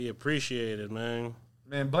Be appreciated, man.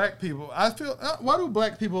 Man, black people, I feel, why do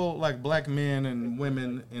black people, like black men and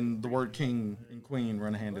women and the word king and queen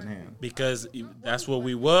run hand in hand? Because that's what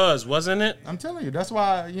we was, wasn't it? I'm telling you, that's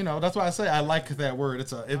why I say I like that word.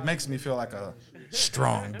 It makes me feel like a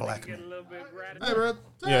strong black man. Hey, bro,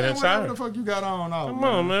 that's whatever the fuck you got on. Come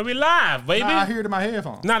on, man, we live, baby. Nah, I hear it in my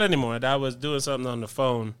headphones. Not anymore. I was doing something on the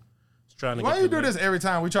phone. Why you do this every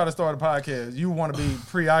time we try to start a podcast? You want to be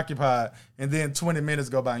preoccupied, and then 20 minutes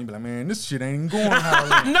go by, and you be like, man, this shit ain't going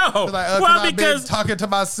how No. Like, well, because I've been talking to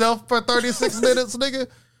myself for 36 minutes, nigga.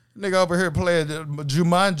 Nigga over here playing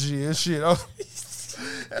Jumanji and shit.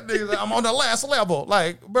 That nigga's like, I'm on the last level.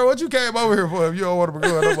 Like, bro, what you came over here for if you don't want to be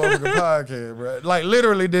doing a motherfucking podcast, bro? Like,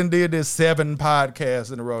 literally did this 7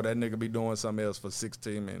 podcasts in a row. That nigga be doing something else for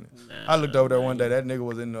 16 minutes. I looked over there one day. That nigga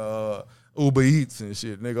was in Uber Eats and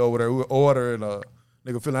shit. Nigga over there ordering,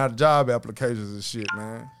 nigga filling out job applications and shit,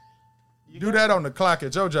 man. You do that on the clock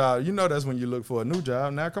at your job. You know that's when you look for a new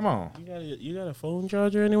job. Now, come on. You got a phone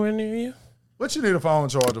charger anywhere near you? What you need a phone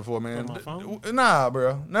charger for, man? For my phone? Nah,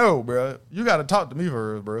 bro. No, bro. You got to talk to me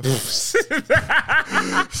first, bro. I'm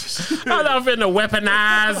not finna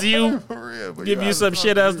weaponize you. For real, give you some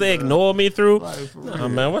shit else to ignore me through. Like, Nah,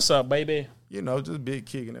 man, what's up, baby? You know, just big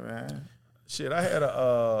kicking it, man. Shit, I had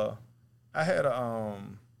a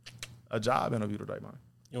job interview today, man.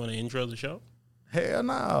 You want to intro the show? Hell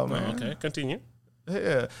no, man. Oh, okay, continue.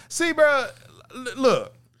 Yeah. See, bro,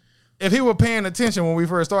 look. If he were paying attention when we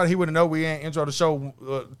first started, he would have known we ain't intro the show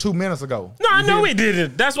 2 minutes ago. No, I know we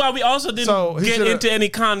didn't. That's why we also didn't get into any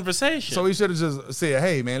conversation. So he should have just said,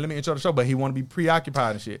 hey, man, let me intro the show. But he want to be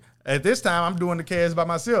preoccupied and shit. At this time, I'm doing the cast by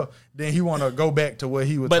myself. Then he want to go back to what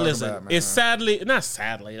he was talking about, man. It's not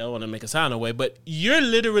sadly, I don't want to make it sound away, but you're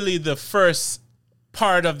literally the first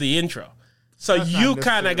part of the intro. So you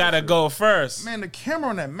kind of got to go first. Man, the camera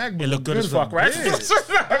on that MacBook look good as fuck, right? That's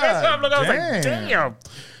what I was like, damn.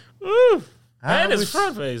 Ooh, and his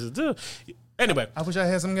front faces too. Anyway, I wish I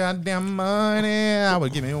had some goddamn money. I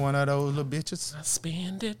would give me one of those little bitches. I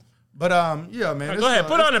spend it. But yeah, man. Right, go ahead,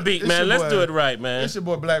 put on a beat, man. Let's do it right, man. It's your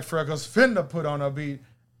boy Black Freckles finna put on a beat,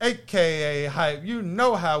 aka Hype. You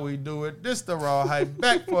know how we do it. This the Raw Hype.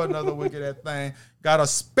 Back for another week of that thing. Got a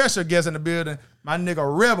special guest in the building. My nigga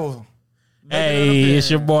Rebel. Hey, it's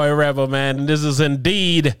your boy Rebel, man. And this is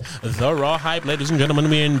indeed the Raw Hype. Ladies and gentlemen,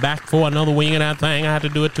 we're back for another wing of that thing. I had to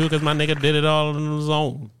do it too because my nigga did it all on his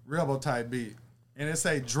own. Rebel type beat. And it's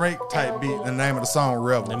a Drake type beat, the name of the song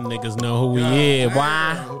Rebel. Them niggas know who he is.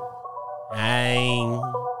 Why?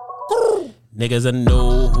 Niggas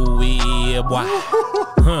know who we is. Why?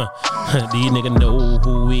 These niggas know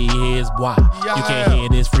who we is. Why? Yeah. You can't hear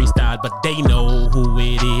this freestyle, but they know who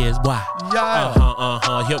it is. Why? Yeah.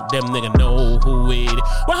 Help them niggas know who it is.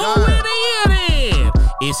 Well, who it is?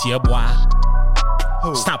 It's your boy.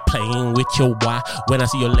 Who? Stop playing with your boy. When I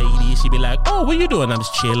see your lady, she be like, oh, what you doing? I'm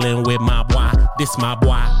just chilling with my boy. This my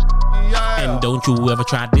boy. Yeah. And don't you ever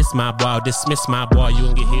try this my boy. Dismiss my boy. You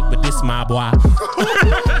gon' get hit with this my boy.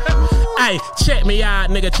 Hey, check me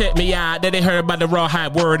out, nigga, check me out. That they heard about the Raw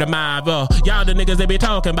Hype, word of mouth. Y'all the niggas they be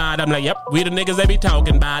talking about. I'm like, yep, we the niggas they be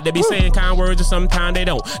talking about. They be saying kind words and sometimes they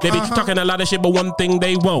don't. They be talking a lot of shit, but one thing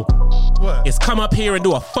they won't. What? Is come up here and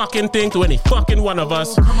do a fucking thing to any fucking one of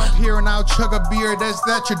us. Come up here and I'll chug a beer.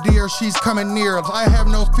 That's your dear. She's coming near. I have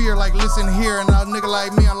no fear. Like, listen here. And a nigga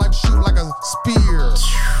like me, I like to shoot like a spear.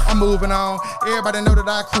 I'm moving on. Everybody know that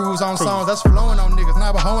I cruise on songs. That's flowing on niggas,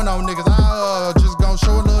 not hoeing on niggas. I just gonna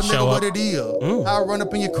show a little nigga what it is. I'll run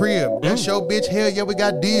up in your crib. That's your bitch. Hell yeah, we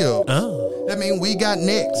got deals. That mean we got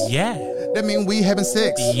nicks. Yeah. That mean we having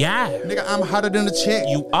sex. Yeah. Nigga, I'm hotter than a chick.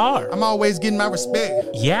 You are. I'm always getting my respect.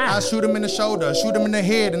 Yeah. I shoot him in the shoulder, shoot him in the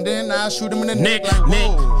head, and then I shoot him in the neck. Like,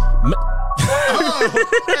 whoa.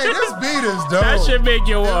 Hey, this beat is dope. That should make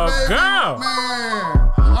you want to go.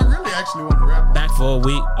 Man, I really actually want to rap. Back for a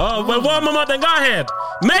week. Oh, but one more thing. Go ahead.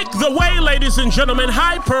 Make the way, ladies and gentlemen.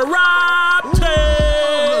 Hyperate.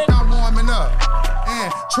 Look, I'm warming up.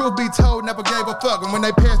 And truth be told, never gave a fuck. And when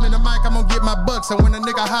they pass me the mic, I'm gonna get my bucks. And when a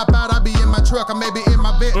nigga hop out, I be in my truck or maybe in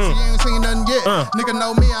my bed. So you ain't seen nothing yet. Nigga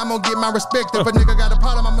know me, I'm gonna get my respect. If a nigga got a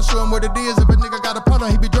problem, I'ma show him what it is. If a nigga got a problem,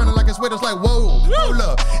 he be drowning like his sweat. It's like, whoa, hold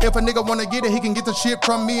up. If a nigga wanna get it, he can get the shit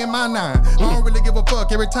from me and my nine. I don't really give a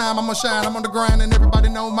fuck. Every time I'ma shine, I'm on the grind and everybody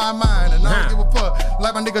know my mind. And I don't give a fuck.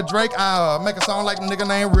 Like my nigga Drake, I make a song like the nigga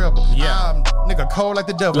named Rebel. Yeah. Nigga cold like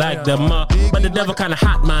the devil. Like the but the devil kinda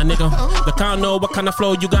hot, my nigga. The kind know what kind of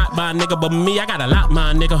flow you got, my nigga? But me, I got a lot,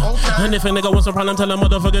 my nigga. Okay. And if a nigga wants a problem, tell a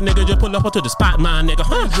motherfucker nigga just pull up to the spot, my nigga.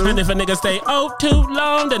 And if a nigga stay too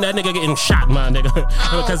long, then that nigga getting shot, my nigga.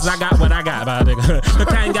 Because I got what I got, my nigga.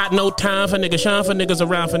 But I ain't got no time for niggas, shine for niggas,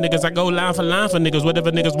 around for niggas. I go line for niggas.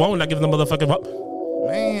 Whatever niggas want, I give them motherfucking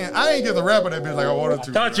Man, I ain't get the rap on that bitch like I wanted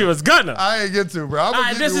to. Thought you was gonna. I ain't get to, bro. All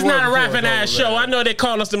right, this is not a rapping ass show. I know they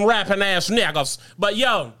call us them rapping ass niggas, but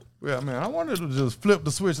yo. Yeah, man, I wanted to just flip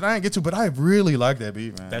the switch, and I ain't get to, but I really like that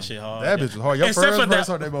beat, man. That shit hard. That bitch was hard. Your Except first for verse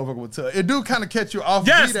on that motherfucker was tough. It do kind of catch you off.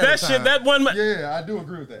 Yes, beat at that the shit, time. that one. Yeah, I do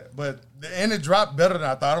agree with that. And it dropped better than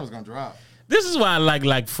I thought it was gonna drop. This is why I like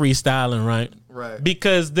freestyling, right? Right.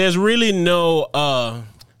 Because there's really no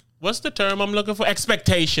what's the term I'm looking for?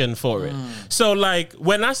 Expectation for it. So like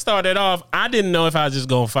when I started off, I didn't know if I was just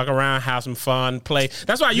gonna fuck around, have some fun, play.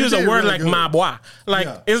 That's why I use a word really like my boy. Like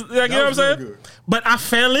it's like, you know what I'm saying? Really, but I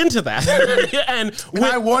fell into that. and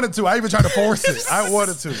I wanted to. I even tried to force it. I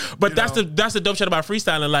wanted to. But that's the dope shit about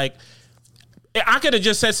freestyling. Like I could have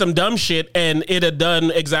just said some dumb shit and it had done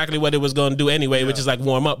exactly what it was going to do anyway, which is like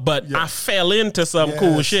warm up. But I fell into some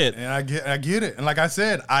cool shit. And I get it. And like I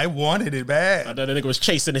said, I wanted it bad. I thought the nigga was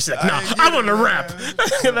chasing it. Like, nah, I want to rap.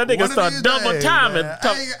 And that nigga started double timing.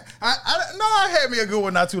 I had me a good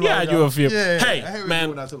one not too long ago. Yeah, you a few. Yeah, hey,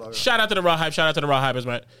 man, shout out to the Raw Hype. Shout out to the Raw Hypers,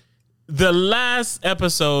 man. The last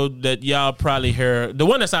episode that y'all probably heard, the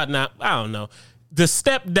one that's out now, I don't know. The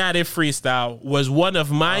Stepdaddy freestyle was one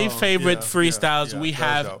of my favorite freestyles we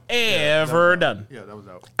have ever done. Yeah, that was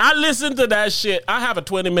dope. I listened to that shit. I have a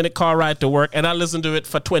 20-minute car ride to work, and I listened to it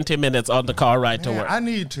for 20 minutes on the car ride to work. I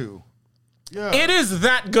need to. Yeah. It is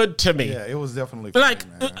that good to me. Yeah, it was definitely fun, like,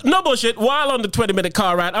 no bullshit. While on the 20-minute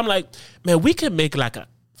car ride, I'm like, man, we could make like a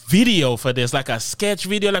video for this, like a sketch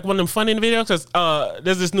video, like one of them funny videos. Because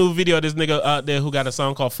there's this new video of this nigga out there who got a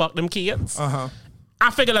song called Fuck Them Kids. Uh-huh. I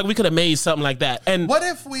figured like we could have made something like that. And what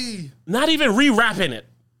if we not even re-rapping it?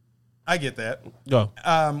 I get that. Go.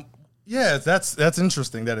 Yeah, that's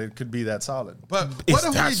interesting that it could be that solid. But what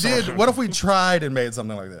if we did? What if we tried and made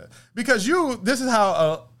something like that? Because this is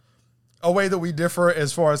how a way that we differ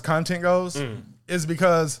as far as content goes is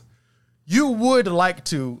because you would like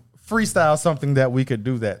to freestyle something that we could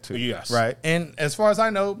do that to. Yes. Right. And as far as I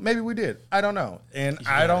know, maybe we did. I don't know. And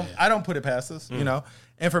I don't put it past us, you know.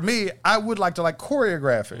 And for me, I would like to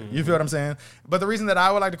choreograph it. You feel what I'm saying? But the reason that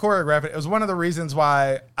I would like to choreograph it is one of the reasons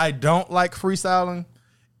why I don't like freestyling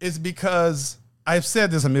is because I've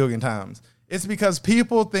said this a million times. It's because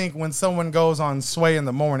people think when someone goes on Sway in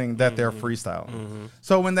the Morning that they're freestyling.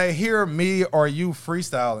 So when they hear me or you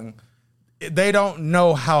freestyling, they don't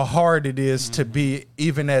know how hard it is to be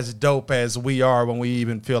even as dope as we are when we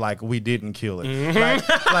even feel like we didn't kill it.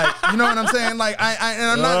 Like, you know what I'm saying? Like,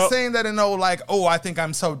 I'm not saying that in I think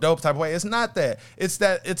I'm so dope type of way. It's not that. It's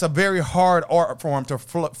that it's a very hard art form to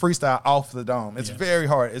freestyle off the dome. It's very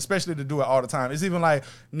hard, especially to do it all the time. It's even like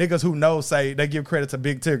niggas who know say they give credit to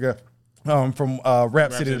Big Tigger from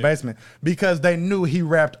Rap City, the Basement, because they knew he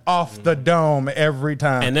rapped off the dome every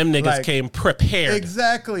time. And them niggas came prepared.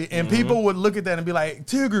 Exactly. And people would look at that and be like,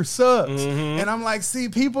 Tigger sucks. And I'm like, see,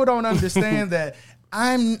 people don't understand that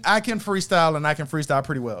I can freestyle and I can freestyle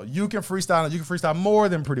pretty well. You can freestyle and you can freestyle more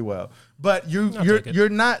than pretty well. But you're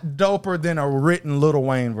not doper than a written Lil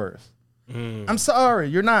Wayne verse. I'm sorry,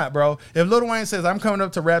 you're not, bro. If Lil Wayne says, I'm coming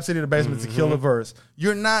up to Rap City, the Basement to kill a verse,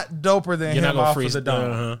 you're not doper than him off of the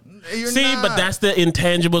dome. See, but that's the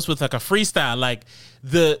intangibles with like a freestyle. Like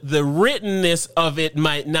the writtenness of it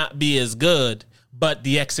might not be as good, but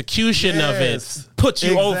the execution of it puts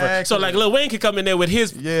you over. So like Lil Wayne could come in there with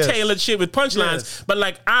his tailored shit with punchlines, but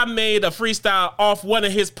like I made a freestyle off one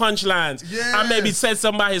of his punchlines. I maybe said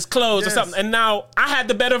something about his clothes or something, and now I had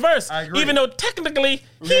the better verse, even though technically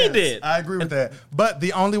he did. I agree with that. But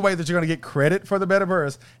the only way that you're going to get credit for the better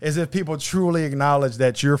verse is if people truly acknowledge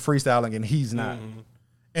that you're freestyling and he's not.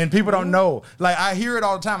 And people don't know. Like, I hear it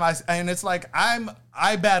all the time. And it's like,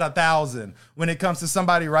 I bat 1,000 when it comes to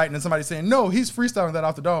somebody writing and somebody saying, no, he's freestyling that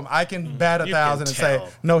off the dome. I can bat 1,000 and say,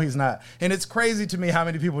 no, he's not. And it's crazy to me how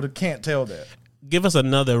many people can't tell that. Give us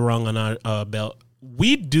another rung on our belt.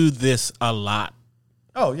 We do this a lot.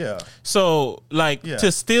 Oh, yeah. So, like,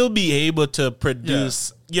 to still be able to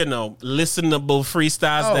produce, listenable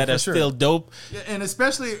freestyles that are still dope. Yeah, and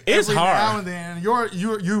especially it's every hard. now and then,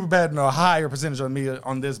 you're betting a higher percentage on me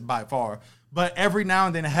on this by far. But every now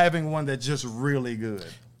and then having one that's just really good.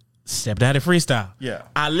 Stepdaddy freestyle. Yeah.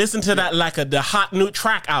 I listen to that like the hot new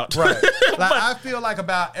track out. Right. Like, I feel like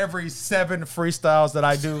about every 7 freestyles that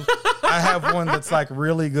I do, I have one that's like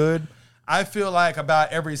really good. I feel like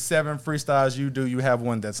about every 7 freestyles you do, you have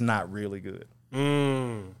one that's not really good.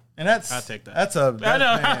 And And that's I'll take that. That's a I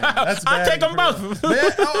know. man, that's I'll bad take them both.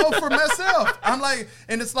 Man, for myself, I'm like,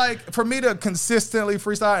 and it's like for me to consistently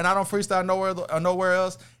freestyle, and I don't freestyle nowhere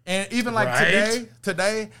else. And even like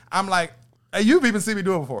today, I'm like, hey, you've even seen me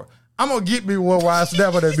do it before. I'm gonna get me one where I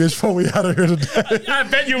snap on that bitch before we out of here today. I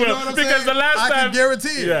bet you will, because saying? the last time I can guarantee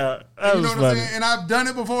it. Yeah, you know what I'm saying? And I've done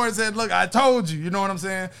it before and said, look, I told you. You know what I'm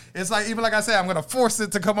saying? It's like, even like I say, I'm gonna force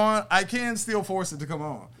it to come on. I can still force it to come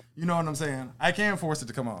on. You know what I'm saying? I can force it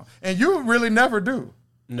to come on, and you really never do.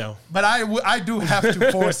 No, but I do have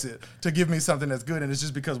to force it to give me something that's good, and it's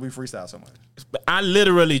just because we freestyle so much. I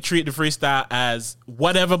literally treat the freestyle as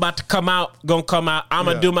whatever about to come out, gonna come out. I'm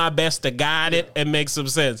gonna do my best to guide it and make some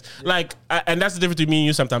sense. Like, and that's the difference between me and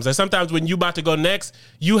you sometimes. Like sometimes when you about to go next,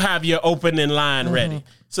 you have your opening line ready.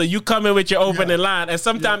 So you come in with your opening line, and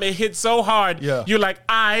sometimes it hits so hard, you're like,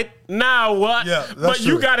 all right, now what? But true.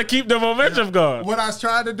 you got to keep the momentum going. What I was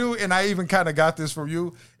trying to do, and I even kind of got this from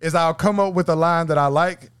you, is I'll come up with a line that I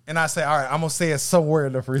like, and I say, all right, I'm going to say it somewhere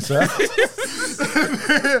in the freestyle.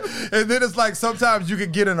 And then it's like sometimes you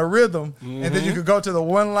could get in a rhythm, and then you could go to the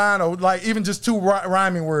one line, or like even just two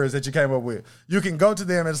rhyming words that you came up with. You can go to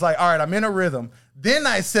them, and it's like, all right, I'm in a rhythm. Then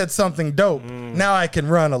I said something dope. Now I can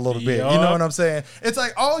run a little bit. You know what I'm saying? It's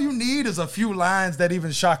like all you need is a few lines that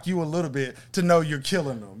even shock you a little bit to know you're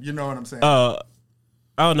killing them. You know what I'm saying? I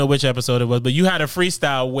don't know which episode it was, but you had a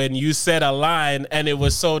freestyle when you said a line and it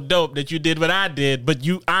was so dope that you did what I did, but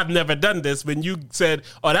I've never done this. When you said,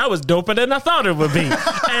 oh, that was doper than I thought it would be. And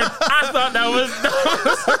I thought that was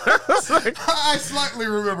dope. I slightly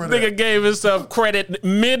remember that. Nigga gave himself credit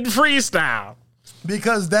mid-freestyle.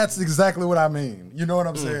 Because that's exactly what I mean. You know what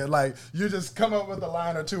I'm saying? Like, you just come up with a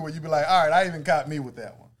line or two where you be like, all right, I even caught me with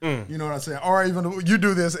that one. You know what I'm saying? Or even you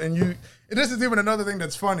do this and this is even another thing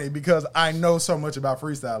that's funny because I know so much about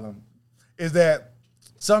freestyling, is that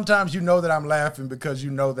sometimes you know that I'm laughing because you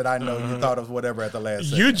know that I know you thought of whatever at the last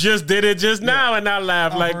second. You just did it just now and I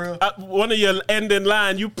laughed. Like one of your ending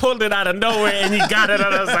line, you pulled it out of nowhere and you got it.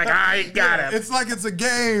 And I was like, I got it. It's like it's a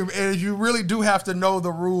game and you really do have to know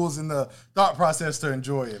the rules and the thought process to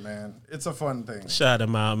enjoy it, man. It's a fun thing. Shout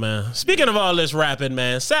him out, man. Speaking of all this rapping,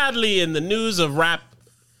 man, sadly in the news of rap,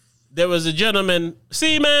 there was a gentleman.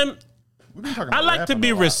 See, man, I like to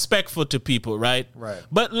be respectful to people, right? Right.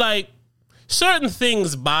 But like certain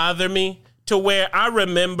things bother me to where I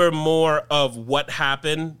remember more of what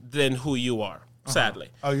happened than who you are, sadly.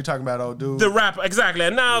 Oh, you're talking about old dude? The rapper, exactly.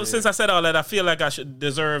 And now, since I said all that, I feel like I should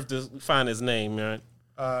deserve to find his name, right?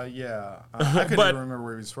 Yeah. I couldn't even remember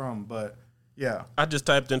where he's from, but yeah. I just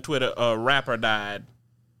typed in Twitter, rapper died.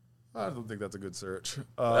 I don't think that's a good search.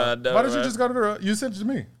 Why don't you just go to the... You sent it to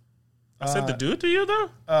me. I sent the dude to you, though?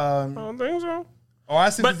 I don't think so. Oh,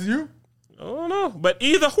 I sent it to you? I don't know. But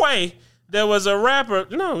either way, there was a rapper.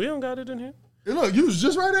 No, we don't got it in here. Hey, look, you was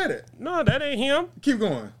just right at it. No, that ain't him. Keep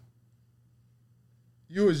going.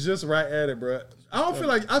 You was just right at it, bro. I feel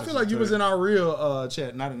like you was in our real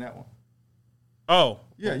chat, not in that one. Oh.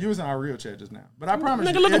 Yeah, you was in our real chat just now. But I promise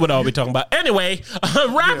you. Nigga, look at what all we talking about. Anyway, a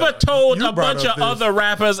rapper told a bunch of other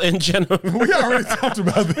rappers in general. We already talked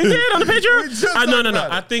about this. We did on the picture? No.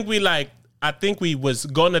 I think we was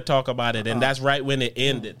going to talk about it, and that's right when it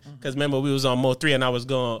ended. Because remember, we was on Mode 3, and I was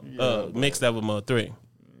going to mix that with Mode 3.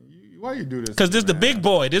 Why you do this? Because this the big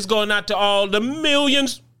boy. This going out to all the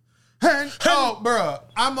millions. Oh, bro.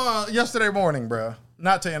 I'm yesterday morning, bro.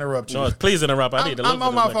 Not to interrupt you. No, please interrupt. I need to look I'm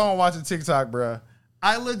on my phone watching TikTok, bro.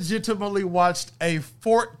 I legitimately watched a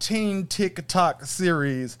 14 TikTok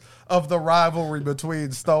series of the rivalry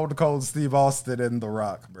between Stone Cold Steve Austin and The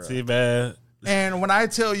Rock, bro. See, man. And when I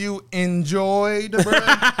tell you enjoyed, bro,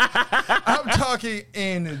 I'm talking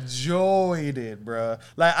enjoyed it, bro.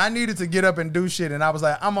 Like, I needed to get up and do shit, and I was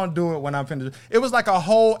like, I'm going to do it when I'm finished. It was like a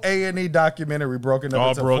whole A&E documentary broken up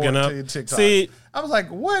into 14 TikToks. See, I was like,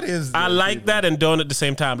 what is this? I like that and doing it at the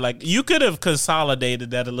same time. Like, you could have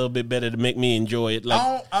consolidated that a little bit better to make me enjoy it.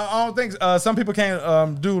 Like, I don't think some people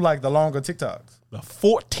can't do like the longer TikToks.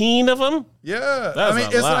 14 of them? Yeah. I mean,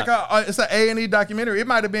 it's lot. Like it's an A&E documentary. It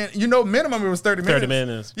might have been, minimum it was 30 minutes. 30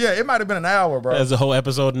 minutes. Yeah, it might have been an hour, bro. There's a whole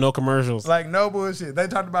episode, no commercials. Like, no bullshit. They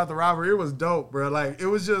talked about the rivalry. It was dope, bro. Like, it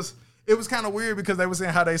was kind of weird because they were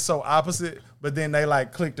saying how they so opposite, but then they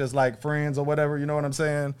like clicked as like friends or whatever, you know what I'm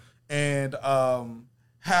saying? And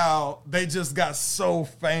how they just got so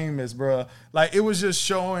famous, bro. Like, it was just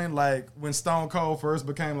showing like when Stone Cold first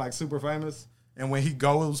became like super famous. And when he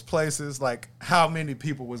goes places, like how many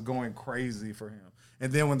people was going crazy for him.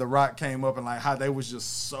 And then when The Rock came up and like how they was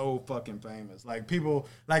just so fucking famous. Like people,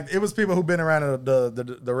 like it was people who've been around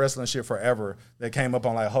the wrestling shit forever that came up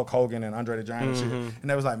on like Hulk Hogan and Andre the Giant and shit. And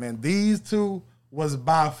they was like, man, these two was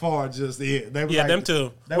by far just it. They were them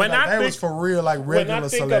two. They was for real, like regular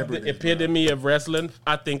celebrities. When I think of the epitome of wrestling,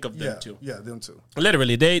 I think of them two. Yeah, them two.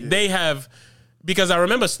 Literally, they have, because I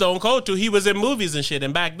remember Stone Cold too. He was in movies and shit,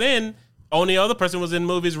 and back then, only other person was in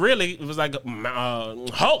movies. Really, it was like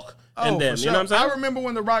Hulk. And then, sure. You know what I'm saying? I remember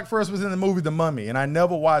when The Rock first was in the movie The Mummy, and I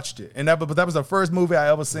never watched it. But that was the first movie I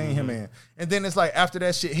ever seen him in. And then it's like after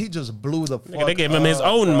that shit, he just blew the fuck. They gave him his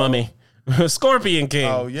own mummy, Scorpion King.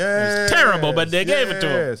 Oh yeah, it's terrible, but they gave it to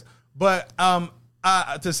him. But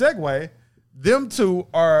to segue, them two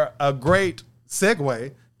are a great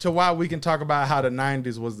segue to why we can talk about how the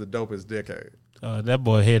 '90s was the dopest decade. That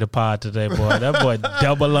boy hit a pod today, boy. That boy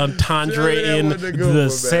double entendre in the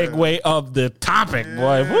segue of the topic,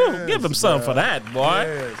 boy. Woo, give him something for that, boy.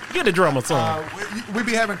 Yes. Get a drummer song. We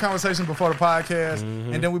be having conversations before the podcast,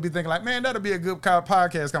 and then we be thinking like, man, that'll be a good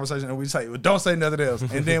podcast conversation. And we say, well, don't say nothing else.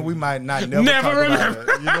 And then we might never talk remember.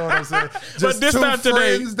 About it. You know what I'm saying? Just but this time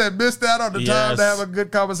today, friends that missed out on the time to have a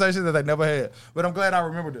good conversation that they never had. But I'm glad I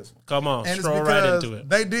remember this one. Come on, and stroll right into it.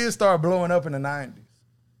 They did start blowing up in the 90s.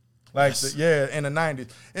 Like, in the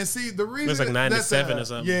 90s. And see, the reason... It was like 97 or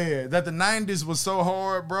something. Yeah, that the 90s was so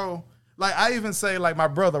hard, bro. Like, I even say, like, my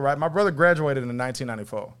brother, right? My brother graduated in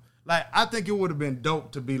 1994. Like, I think it would have been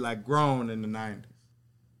dope to be, like, grown in the 90s.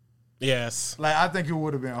 Yes. Like, I think it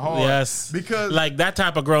would have been hard. Yes. Because... Like, that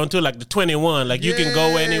type of grown, too. Like, the 21. Like, you can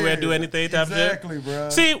go anywhere, do anything type of shit. Exactly, bro.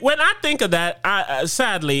 See, when I think of that,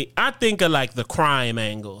 sadly, I think of, like, the crime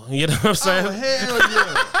angle. You know what I'm saying? Oh, hell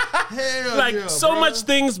yeah. Hell like yeah, so bro. much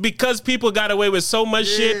things because people got away with so much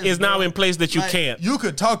shit is now in place that you can't. You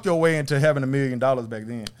could talk your way into having $1 million back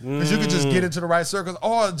then because you could just get into the right circles,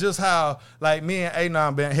 or just how like me and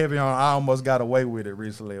A9 been heavy on. I almost got away with it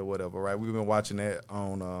recently or whatever. Right? We've been watching that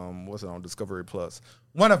on on Discovery Plus.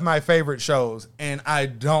 One of my favorite shows, and I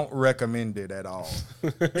don't recommend it at all.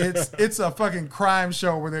 It's a fucking crime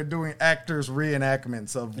show where they're doing actors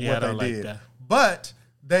reenactments of what they did, but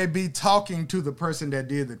they be talking to the person that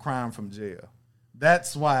did the crime from jail.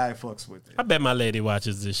 That's why I fucks with it. I bet my lady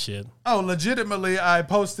watches this shit. Oh, legitimately, I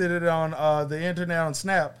posted it on the internet on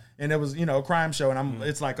Snap, and it was, a crime show, and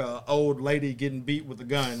it's like a old lady getting beat with a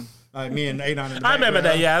gun. Me and Adon in the back. I remember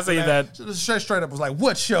that, I see that. Straight up was like,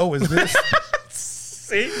 what show is this?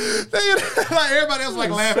 See? Like everybody else was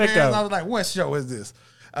like laughing at us. I was like, what show is this?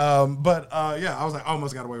 I was like,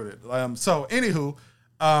 almost got away with it. So, anywho,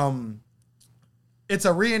 it's a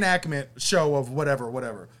reenactment show of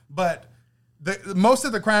whatever. But most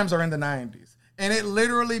of the crimes are in the 90s. And it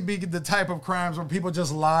literally be the type of crimes where people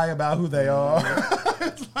just lie about who they are.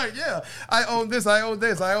 It's like, I own this, I own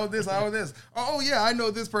this, I own this, I own this. Oh, yeah, I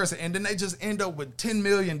know this person. And then they just end up with $10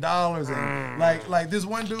 million. And like this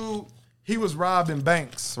one dude, he was robbing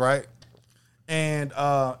banks, right? And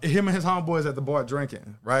him and his homeboys at the bar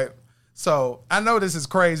drinking, right? So I know this is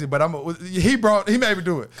crazy, but he made me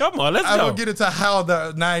do it. Come on, let's go. I'm gonna get into how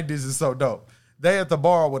the 90s is so dope. They at the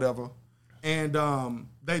bar or whatever, and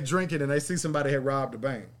they drinking and they see somebody had robbed a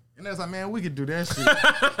bank, and they're like, man, we could do that shit.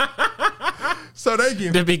 So they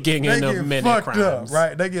get fucked crimes. Up,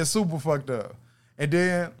 right? They get super fucked up, and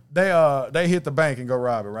then they hit the bank and go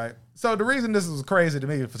rob it, right? So the reason this was crazy to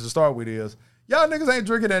me to start with is y'all niggas ain't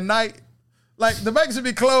drinking at night. Like the bank should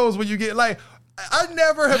be closed when you get like. I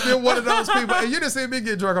never have been one of those people. And you didn't see me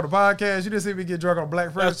get drunk on the podcast. You didn't see me get drunk on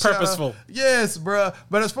Black Friday. That's purposeful. Yes, bro.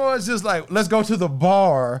 But as far as just like, let's go to the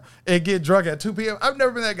bar and get drunk at 2 p.m., I've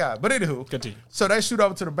never been that guy. But anywho. Continue. So they shoot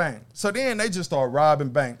over to the bank. So then they just start robbing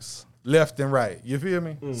banks left and right. You feel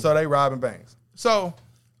me? So they robbing banks. So,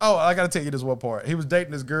 I got to tell you this one part. He was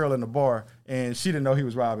dating this girl in the bar, and she didn't know he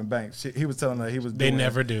was robbing banks. He was telling her he was doing They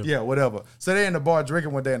never do. Yeah, whatever. So they're in the bar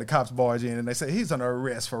drinking one day, and the cops barge in, and they say, he's under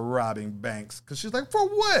arrest for robbing banks. Because she's like, for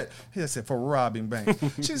what? He said, for robbing banks.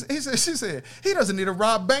 She said, he doesn't need to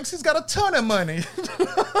rob banks. He's got a ton of money. That's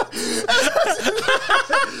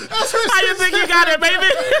how you think you got it, baby?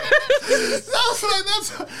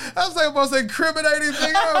 That's like the most incriminating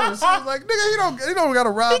thing ever. She was like, nigga, he don't got to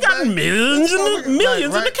rob banks. He got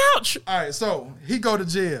millions in the couch. All right, so he go to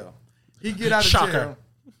jail. He get out of jail.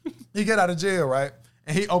 He get out of jail, right?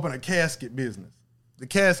 And he open a casket business. The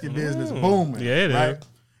casket business booming. Yeah, it right? is.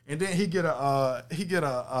 And then he get a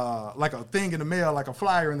like a thing in the mail, like a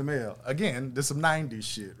flyer in the mail. Again, this some 90s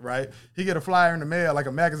shit, right? He get a flyer in the mail, like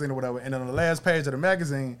a magazine or whatever. And on the last page of the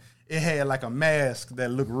magazine, it had like a mask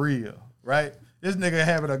that looked real, right? This nigga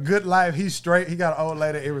having a good life. He's straight. He got an old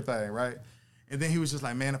lady, everything, right? And then he was just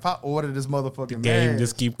like, man, if I order this motherfucking game,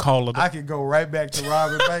 just keep calling. I could go right back to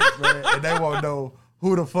robbing banks, man, and they won't know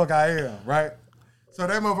who the fuck I am, right? So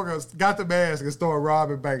that motherfucker got the mask and started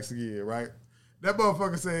robbing banks again, right? That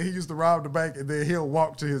motherfucker said he used to rob the bank and then he'll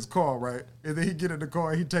walk to his car, right? And then he get in the car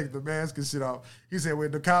and he take the mask and shit off. He said when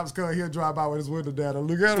the cops come, he'll drive by with his window down and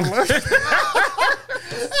look at him like...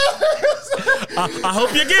 I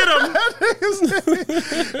hope you get him.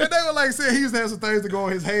 And they were like saying he used to have some things to go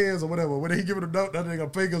on his hands or whatever. When he give it a note, that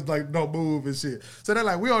nigga fingers like don't move and shit. So they're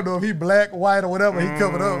like, we don't know if he black, white, or whatever. He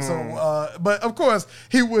covered up. So, but of course,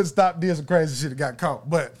 he would stop doing some crazy shit and got caught.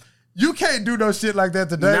 But you can't do no shit like that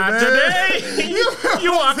today, Not man. today.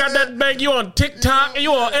 You walk out that bank, you on TikTok,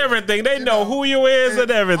 you on everything. They know who you is and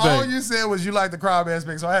everything. All you said was you like the crime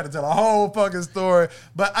aspect, so I had to tell a whole fucking story.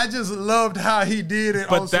 But I just loved how he did it.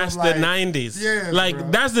 But that's the 90s. Yeah, like, bro.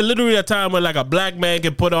 that's literally a time where, like, a black man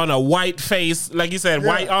can put on a white face, like you said,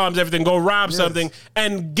 white arms, everything, go rob something,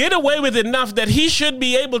 and get away with enough that he should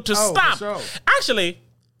be able to stop. For sure. Actually,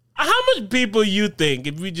 how much people you think,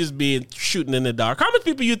 if we just be shooting in the dark, how much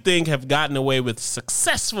people you think have gotten away with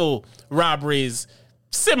successful robberies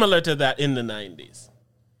similar to that in the 90s?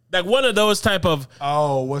 Like one of those type of...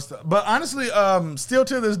 But honestly, still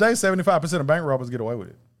to this day, 75% of bank robbers get away with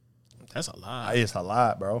it. That's a lot. It's a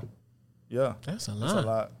lot, bro. Yeah. That's a That's a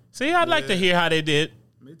lot. See, I'd like to hear how they did.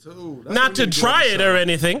 Me too. That's Not to try it or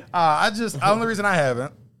anything. The only reason I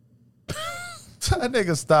haven't. That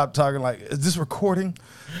nigga stopped talking like, is this recording?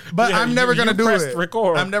 But I'm never going to do it.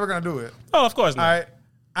 Record. I'm never going to do it. Oh, of course not. All right.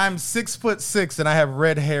 I'm 6'6" and I have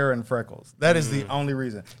red hair and freckles. That is the only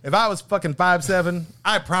reason. If I was fucking 5'7",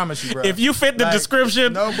 I promise you, bro. If you fit the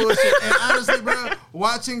description. No bullshit. And honestly, bro,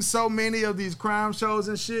 watching so many of these crime shows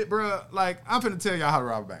and shit, bro, like, I'm finna tell y'all how to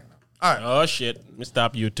rob a bank now. All right. Oh, shit. Let me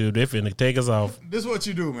stop YouTube. They finna take us off. This is what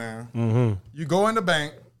you do, man. You go in the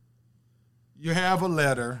bank. You have a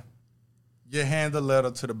letter. You hand the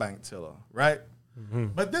letter to the bank teller, right?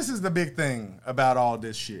 But this is the big thing about all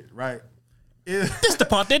this shit, right? This is the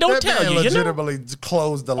part they don't tell you, legitimately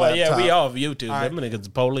closed the laptop. Yeah, we off YouTube. Them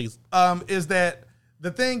niggas police. Is that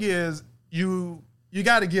the thing is you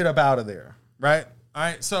got to get up out of there, right? All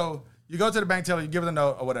right, so you go to the bank teller, you give it a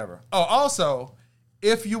note or whatever. Oh, also,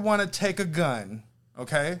 if you want to take a gun,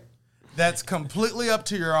 okay, that's completely up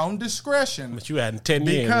to your own discretion. But you had 10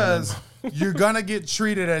 years. Because you're going to get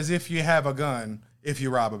treated as if you have a gun if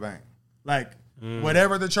you rob a bank. Like,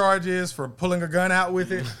 whatever the charge is for pulling a gun out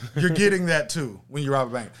with it, you're getting that too when you rob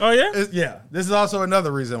a bank. Oh, yeah? Yeah. This is also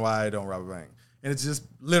another reason why I don't rob a bank. And it's just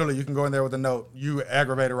literally you can go in there with a note. You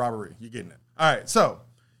aggravated robbery. You're getting it. All right. So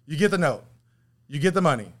you get the note. You get the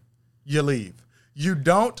money. You leave. You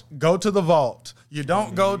don't go to the vault. You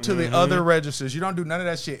don't go to the other registers. You don't do none of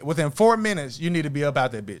that shit. Within 4 minutes, you need to be up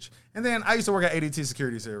out that bitch. And then I used to work at ADT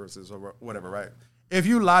Security Services or whatever, right? If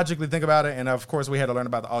you logically think about it, and of course we had to learn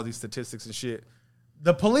about all these statistics and shit,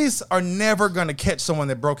 the police are never going to catch someone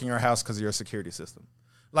that broke in your house because of your security system.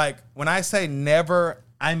 Like, when I say never,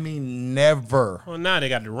 I mean never. Well, now they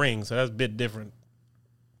got the ring, so that's a bit different.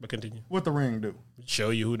 But continue. What the ring do? Show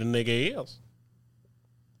you who the nigga is.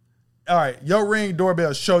 All right, your Ring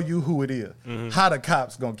doorbell show you who it is. How the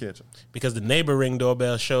cops gonna catch him? Because the neighbor Ring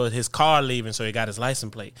doorbell showed his car leaving, so he got his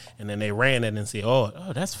license plate. And then they ran it and said,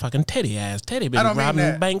 oh, that's fucking Teddy ass. Teddy been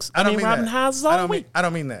robbing banks. Robbing houses all week. I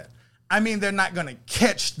don't mean that. I mean they're not gonna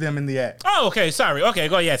catch them in the act. Oh, okay, sorry. Okay,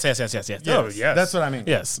 go. Yes. Oh, yes. That's what I mean.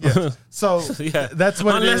 Yes. So yeah. That's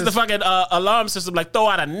what Unless it is. the fucking alarm system like throw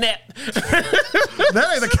out a net. That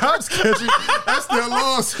ain't the cops catch you. That's the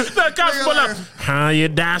alarm system. The cops pull up. How you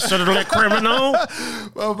dastardly criminal?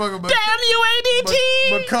 Damn you, ADT.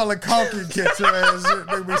 But Colin Calkin catch your ass.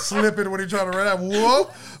 They be slipping when he trying to run out. Whoa.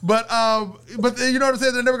 But you know what I'm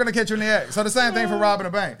saying? They're never gonna catch you in the act. So the same thing for robbing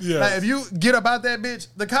a bank. Yes. Like if you get about that bitch,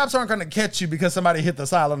 the cops aren't gonna catch you because somebody hit the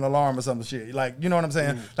silent alarm or some shit. Like, you know what I'm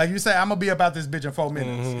saying? Like you say, I'm gonna be about this bitch in 4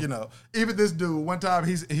 minutes. You know, even this dude one time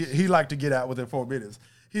he liked to get out within 4 minutes.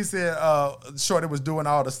 He said Shorty was doing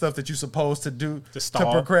all the stuff that you're supposed to do to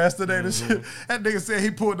procrastinate and shit. That nigga said he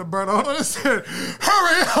pulled the burn on and said,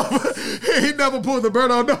 hurry up. He never pulled the burn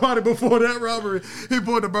on nobody before that robbery. He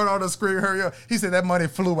pulled the burn on the screen, hurry up. He said that money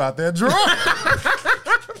flew out there drawer.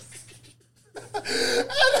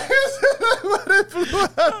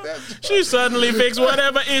 She suddenly fixed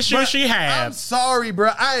whatever issue she had. I'm sorry,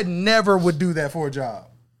 bro. I never would do that for a job.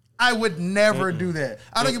 I would never do that.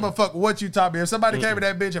 I don't give a fuck what you taught me. If somebody came to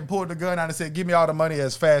that bitch and pulled the gun out and said, give me all the money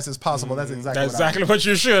as fast as possible, that's exactly what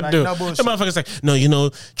you should do. No bullshit. The motherfucker's like,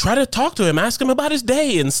 no, try to talk to him, ask him about his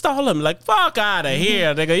day, install him. Like, fuck out of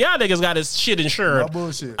here, nigga. Y'all niggas got his shit insured. No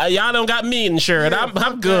bullshit. Y'all don't got me insured. Yeah,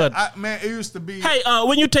 I'm good. Man, it used to be. Hey,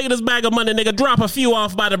 when you take this bag of money, nigga, drop a few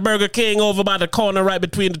off by the Burger King over by the corner right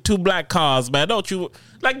between the two black cars, man. Don't you?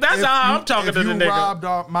 Like, that's how I'm talking to the nigga. If you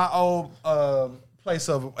robbed my old place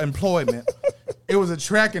of employment, it was a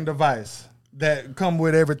tracking device that come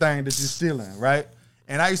with everything that you're stealing, right?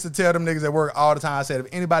 And I used to tell them niggas at work all the time, I said, if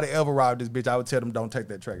anybody ever robbed this bitch, I would tell them, don't take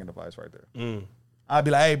that tracking device right there. I'd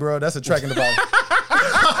be like, hey, bro, that's a tracking device.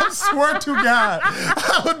 I swear to God.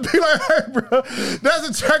 I would be like, hey, bro,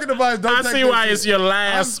 that's a tracking device. Don't take see why it's your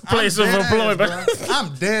last place of employment.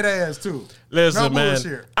 I'm dead ass, too. Listen, no man,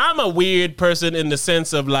 bullshit. I'm a weird person in the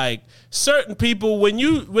sense of like certain people, when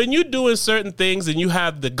you doing certain things and you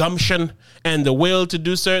have the gumption and the will to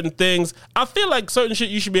do certain things, I feel like certain shit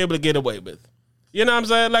you should be able to get away with. You know what I'm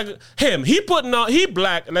saying? Like him, he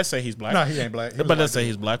black. Let's say he's black. No, he ain't black. But let's say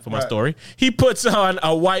he's black for my story. He puts on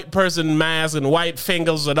a white person mask and white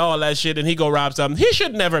fingers and all that shit, and he go rob something. He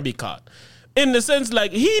should never be caught. In the sense,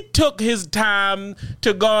 like he took his time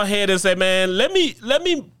to go ahead and say, "Man, let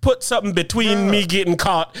me put something between me getting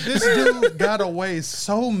caught." This dude got away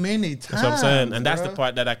so many times. That's what I'm saying, and that's the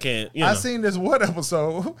part that I can't. I seen this one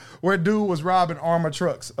episode where dude was robbing armored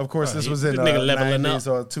trucks. Of course, this was in the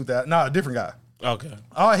 90s or 2000. No, a different guy. Okay.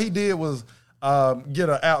 All he did was get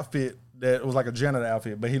an outfit that was like a janitor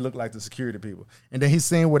outfit, but he looked like the security people. And then he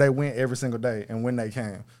seen where they went every single day and when they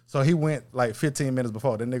came. So he went like 15 minutes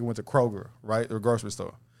before. That nigga went to Kroger, right? The grocery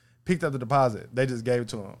store. Picked up the deposit. They just gave it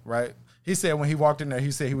to him, right? He said when he walked in there,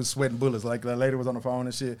 he said he was sweating bullets. Like the lady was on the phone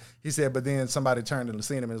and shit. He said, but then somebody turned and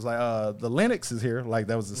seen him and was like, the Lennox is here. Like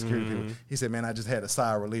that was the security people. He said, man, I just had a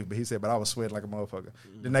sigh of relief. But he said, but I was sweating like a motherfucker.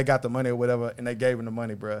 Then they got the money or whatever and they gave him the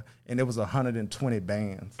money, bro. And it was 120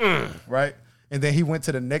 bands, right? And then he went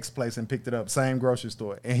to the next place and picked it up, same grocery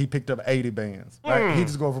store, and he picked up 80 bands. Right? He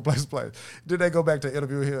just go from place to place. Then they go back to the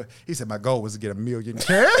interview here. He said, my goal was to get $1 million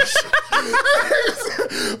cash.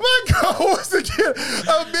 My goal was to get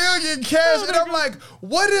 $1 million cash. And I'm like,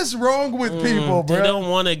 what is wrong with people, bro? They don't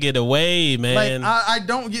want to get away, man. Like, I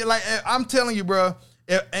don't get, like, I'm telling you, bro,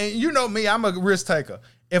 and you know me, I'm a risk taker.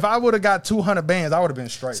 If I would have got 200 bands, I would have been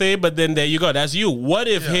straight. See, but then there you go. That's you. What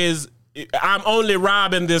if I'm only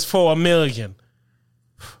robbing this for $1 million?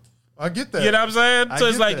 I get that. You know what I'm saying? So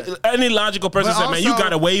it's like any logical person said, man, you got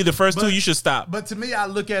to weigh the first two, you should stop. But to me, I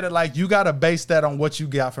look at it like you got to base that on what you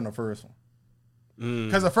got from the first one.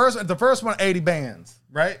 Because the first one, 80 bands,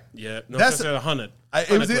 right? Yeah. No, that's 100.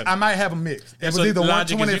 I might have a mix. It was either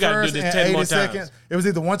 121st and 82nd. It was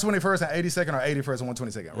either 121st and 82nd or 81st and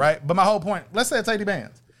 122nd, right? But my whole point, let's say it's 80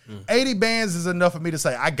 bands. 80 bands is enough for me to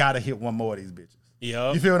say, I got to hit one more of these bitches.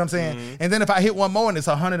 Yep. You feel what I'm saying? And then if I hit one more and it's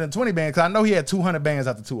 120 bands, because I know he had 200 bands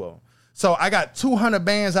after two of them. So I got 200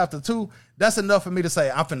 bands after two. That's enough for me to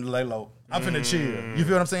say, I'm finna lay low. I'm finna chill. You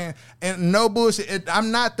feel what I'm saying? And no bullshit.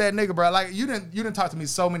 I'm not that nigga, bro. Like you didn't talk to me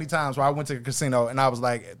so many times where I went to a casino and I was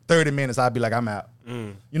like, 30 minutes, I'd be like, I'm out.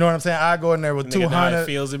 You know what I'm saying? I go in there with 200. It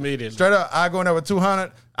feels immediate. Straight up, I go in there with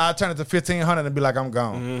 200. I turn it to 1,500 and be like, I'm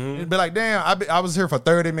gone. It'd be like, damn, I was here for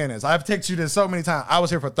 30 minutes. I've texted you this so many times. I was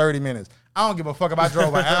here for 30 minutes. I don't give a fuck if I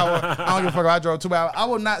drove an hour. I don't give a fuck if I drove 2 hours. I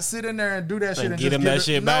will not sit in there and do that shit and get just him that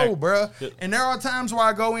shit back. No, bro. And there are times where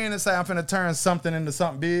I go in and say I'm finna turn something into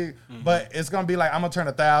something big, but it's gonna be like I'm gonna turn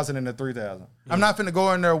 1,000 into 3,000. I'm not finna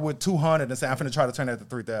go in there with 200 and say I'm finna try to turn that to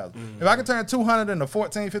 3,000. If I can turn 200 into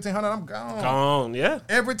 1,400, 1,500, I'm gone. Gone, yeah.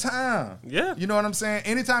 Every time. Yeah. You know what I'm saying?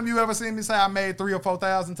 Anytime you ever seen me say I made 3,000 or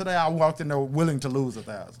 4,000 today, I walked in there willing to lose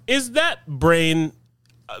 1,000. Is that brain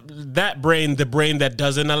the brain that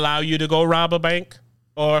doesn't allow you to go rob a bank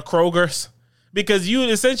or Kroger's? Because you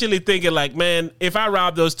essentially thinking like, man, if I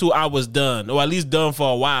robbed those two, I was done, or at least done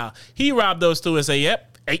for a while. He robbed those two and say,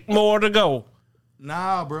 yep, 8 more to go.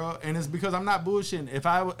 Nah, bro. And it's because I'm not bullshitting. If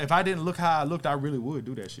I didn't look how I looked, I really would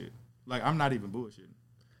do that shit. Like, I'm not even bullshitting.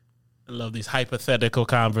 I love these hypothetical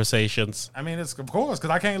conversations. I mean, it's of course, because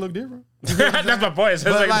I can't look different. That's my point. It's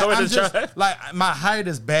like my height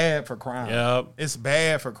is bad for crime. Yep. It's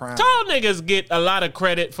bad for crime. Tall niggas get a lot of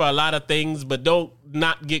credit for a lot of things, but don't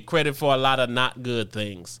not get credit for a lot of not good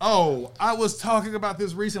things. Oh, I was talking about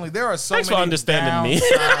this recently. There are so Thanks many for understanding me.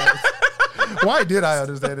 Why did I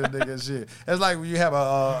understand this nigga shit? It's like when you have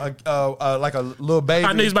like a little baby.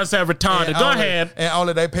 I know he's about to say retarded. Go ahead. And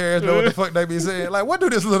only their parents know what the fuck they be saying. Like, what do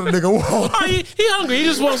this little nigga want? Oh, he hungry. He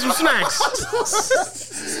just wants some snacks.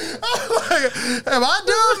 Like, am I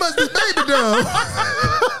dumb? Must be baby dumb.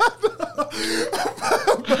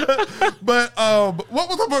 But what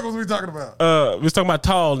the fuck was we talking about? We was talking about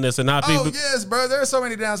tallness and how people. Oh yes, bro. There are so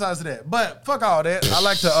many downsides to that. But fuck all that. I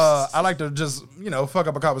like to just fuck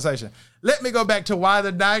up a conversation. Let me go back to why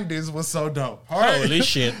the 90s was so dope. All right? Holy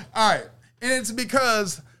shit. All right. And it's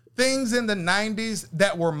because things in the 90s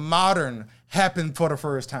that were modern happened for the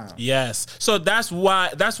first time. Yes. So that's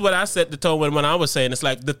what I set the tone when I was saying it's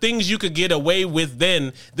like the things you could get away with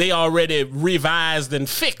then, they already revised and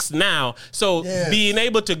fixed now. So being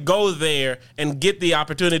able to go there and get the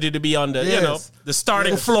opportunity to be on the, the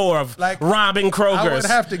starting floor of like robbing Kroger's. I would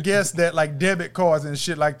have to guess that like debit cards and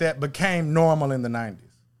shit like that became normal in the 90s.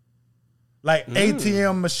 Like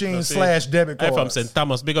ATM machine / debit cards. If I'm saying,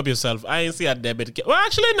 Thomas, big up yourself. I ain't see a debit. Well,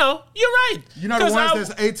 actually, no. You're right. You know the ones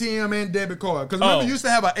that's ATM and debit card. Because remember, you used to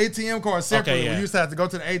have an ATM card separately. We used to have to go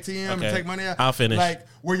to the ATM and take money out. I'll finish. Like,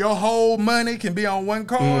 where your whole money can be on one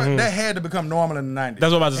card, that had to become normal in the 90s.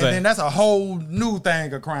 That's what I'm about to say. And then that's a whole new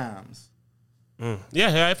thing of crimes.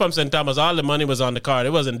 Yeah, if I'm saying, Thomas, all the money was on the card.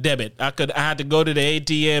 It wasn't debit. I had to go to the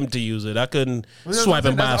ATM to use it. I couldn't swipe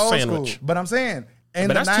and buy a sandwich. But I'm saying, in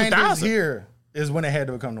the 90s 2000. Here is when it had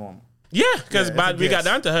to become normal. Yeah, because we got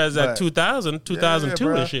down to her at 2000, 2002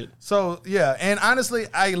 and shit. So, yeah, and honestly,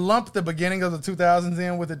 I lumped the beginning of the 2000s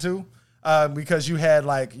in with it too. Because you had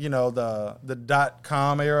like, you know, the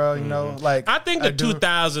 .com era, you know, like. I think the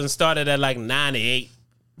 2000s started at like 98.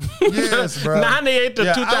 Yes, bro. 98 to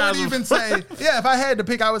 2000. I would even say, if I had to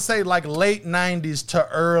pick, I would say like late 90s to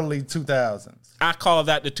early 2000s. I call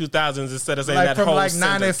that the 2000s instead of saying like that from whole like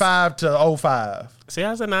sentence. 95 to 05. See,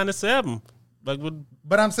 I said 97.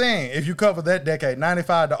 But I'm saying, if you cover that decade,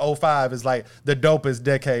 95 to 05 is like the dopest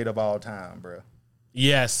decade of all time, bro.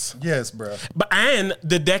 Yes. Yes, bro. And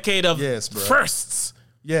the decade of firsts.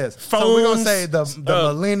 Yes. Phones. So we're going to say the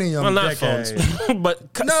millennium not decade. Phones,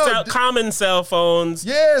 but common cell phones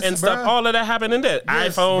and stuff. All of that happened in that.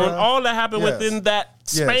 Yes, iPhone, all that happened within that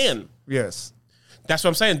span. Yes. That's what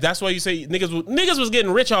I'm saying. That's why you say niggas was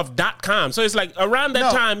getting rich off .com. So it's like around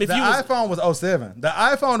that time. If the iPhone was 07. The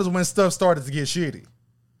iPhone is when stuff started to get shitty.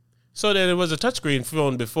 So then it was a touchscreen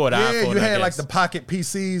phone before the iPhone. Yeah, you had like the pocket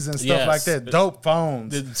PCs and stuff like that. Dope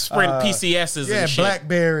phones. The Sprint PCSs and shit.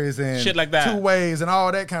 Blackberries and shit like that. 2-ways and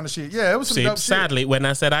all that kind of shit. Yeah, it was some dope sadly, shit. When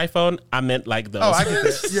I said iPhone, I meant like those. Oh, I get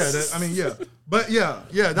that. But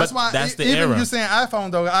that's why that's the even era. you saying iPhone,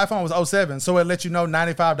 though, iPhone was 07, so it let you know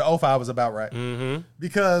 95 to 05 was about right. Mm-hmm.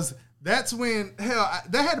 Because that's when, that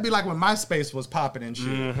had to be like when MySpace was popping and shit.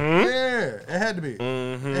 Mm-hmm. Yeah, it had to be.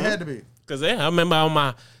 Mm-hmm. It had to be. Because I remember on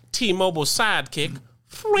my T-Mobile Sidekick.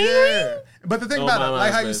 Yeah. But the thing about it,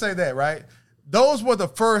 like how you say that, right? Those were the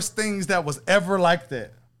first things that was ever like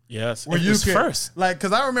that. Yes, it was first. Like,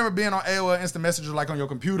 because I remember being on AOL Instant Messenger, like on your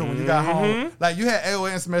computer when you got home. Like, you had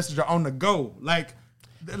AOL Instant Messenger on the go. Like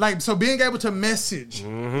so being able to message,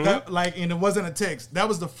 that, like, and it wasn't a text. That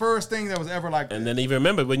was the first thing that was ever like that. And then even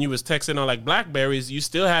remember, when you was texting on, like, Blackberries, you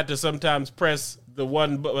still had to sometimes press the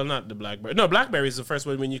one, well, not the Blackberry. No, Blackberry is the first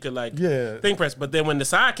one when you could, like, thing press. But then when the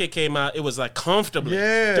Sidekick came out, it was, like, comfortably.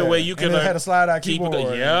 Yeah. The way you could, like, had a slide-out keyboard.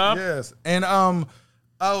 Yep. Yes. And,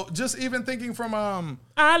 just even thinking from,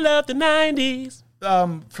 I love the 90s.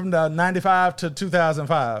 From the 95 to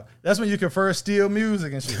 2005. That's when you could first steal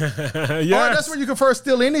music and shit. Yes. Or that's when you could first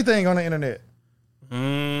steal anything on the internet.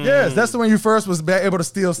 Yes, that's when you first was able to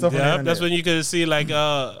steal stuff on the internet. That's when you could see like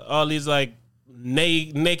all these like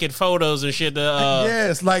naked photos and shit.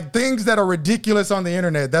 Yes, like things that are ridiculous on the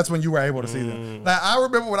internet. That's when you were able to see them. Like I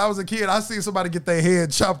remember when I was a kid, I seen somebody get their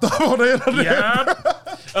head chopped off on the internet. Yeah.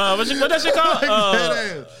 What that shit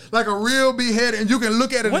called? Like a real beheading, and you can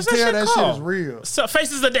look at it and tell that shit is real. So,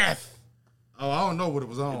 Faces of Death. Oh, I don't know what it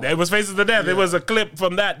was on. It was Faces of Death. Yeah. It was a clip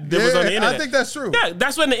from that was on the internet. I think that's true. Yeah,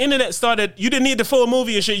 that's when the internet started. You didn't need the full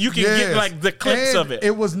movie and shit. You can get like the clips of it.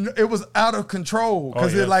 It was out of control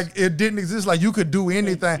because it didn't exist. Like you could do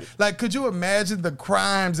anything. Like, could you imagine the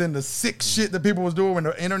crimes and the sick shit that people was doing when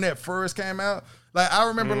the internet first came out? Like I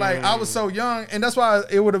remember, like I was so young, and that's why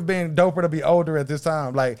it would have been doper to be older at this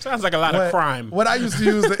time. Like sounds like a lot of crime. What I used to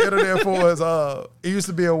use the internet for is it used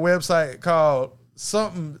to be a website called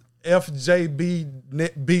something fjbbeats.net,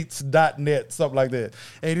 something like that,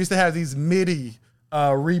 and it used to have these MIDI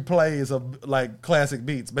replays of like classic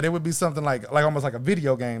beats, but it would be something like almost like a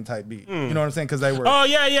video game type beat. You know what I'm saying? Because they were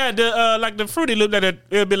the like the Fruity Loop that it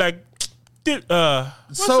would be like.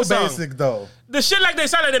 So basic though. The shit like they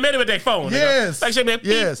sound like they made it with their phone. Yes. Like shit beep,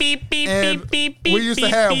 yes. beep, beep, and beep, beep, we used to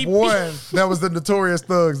have one that was the Notorious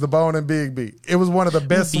Thugs, the Bone and Big beat. It was one of the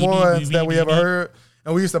best ones that we ever heard.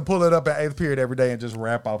 And we used to pull it up at 8th period every day and just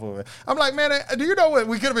rap off of it. I'm like, man, do you know what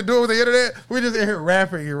we could have been doing with the internet? We're just in here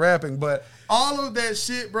rapping and rapping. But all of that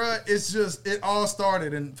shit, bro, it's just, it all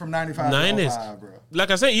started from 95 to 05, bro. Like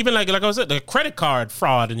I said, even like I said, the credit card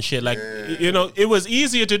fraud and shit. Like, you know, it was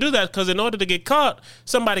easier to do that because in order to get caught,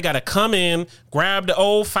 somebody got to come in, grab the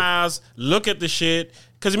old files, look at the shit.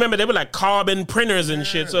 Because remember, they were like carbon printers and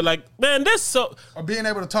shit. So like, man, this so... Or being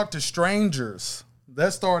able to talk to strangers.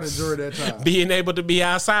 That started during that time. Being able to be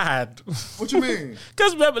outside. What you mean?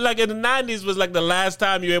 Because remember, like in the 90s was like the last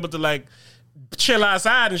time you were able to like chill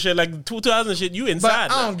outside and shit. Like 2000 shit, you inside.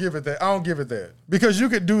 But I don't give it that. Because you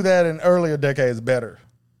could do that in earlier decades better.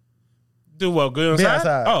 Do what? Go inside?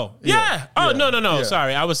 Outside. Oh, yeah. Oh, no. Yeah.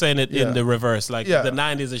 Sorry. I was saying it in the reverse. Like the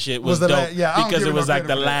 90s and shit was dope. Because it was like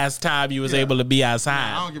the last time you was able to be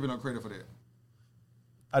outside. I don't give you no credit for that.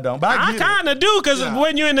 I don't. But I kind of do, because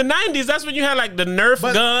when you're in the 90s, that's when you had like the Nerf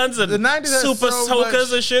guns and the 90s super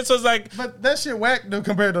soakers and shit. So it's like. But that shit whack though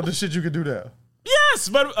compared to the shit you could do there. Yes,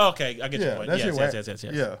 but okay, I get your point. Yes.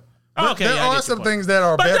 Yeah. Okay, there are some things that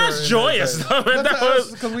are better. But that's joyous, though.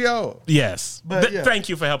 Because we old. Yes. Thank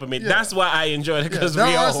you for helping me. Yeah. That's why I enjoyed it, because we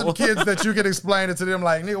old. There are some kids that you can explain it to them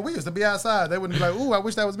like, nigga, we used to be outside. They wouldn't be like, ooh, I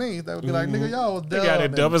wish that was me. They would be like, nigga, y'all was dumb. You got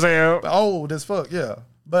it dumb as hell. Old as fuck, yeah.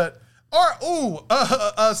 But,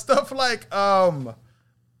 stuff like,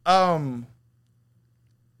 the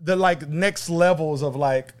like next levels of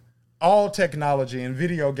like, all technology and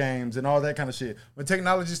video games and all that kind of shit. When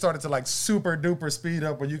technology started to like super duper speed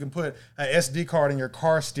up where you can put an SD card in your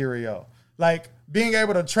car stereo. Like being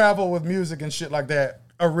able to travel with music and shit like that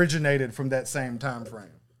originated from that same time frame.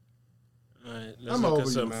 All right, let's look at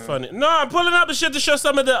some funny. No, I'm pulling up the shit to show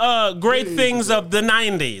some of the great things of the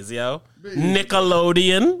 90s, yo.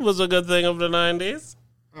 Nickelodeon was a good thing of the 90s.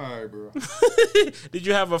 All right, bro. Did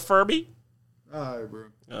you have a Furby? All right, bro.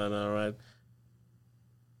 Oh, no, right.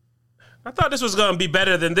 I thought this was going to be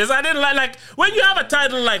better than this. I didn't like when you have a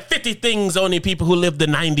title like 50 Things Only People Who Lived the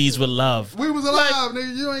 90s Would Love. We was alive,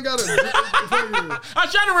 nigga. You ain't got to. I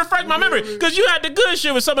was trying to refresh my memory because you had the good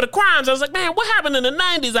shit with some of the crimes. I was like, man, what happened in the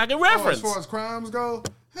 90s I can reference? As far as crimes go,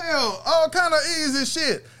 hell, all kind of easy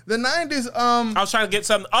shit. The 90s, I was trying to get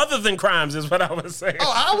something other than crimes is what I was saying.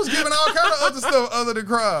 Oh, I was giving all kind of other stuff other than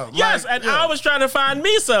crime. Yes, like, I was trying to find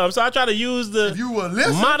me some, so I try to use the if you will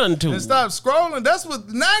listen modern tool. And stop scrolling. That's what,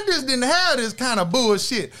 90s didn't have this kind of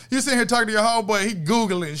bullshit. You sitting here talking to your homeboy, he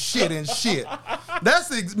Googling shit and shit.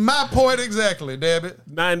 That's my point exactly, damn it.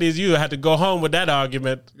 90s, you had to go home with that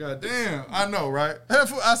argument. God damn, I know, right?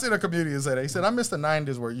 I seen a comedian say that. He said, I miss the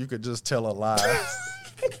 90s where you could just tell a lie.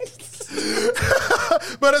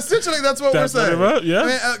 But essentially, that's what we're saying.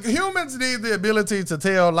 Humans need the ability to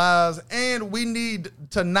tell lies, and we need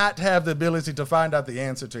to not have the ability to find out the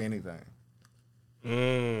answer to anything.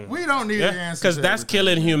 We don't need the answer because that's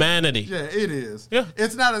killing humanity. Yeah, it is. Yeah,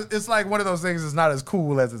 it's not. It's like one of those things. It's not as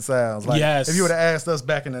cool as it sounds. Like if you would have asked us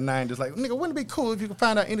back in the 90s, like, nigga, wouldn't it be cool if you could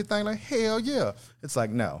find out anything? Like, hell yeah. It's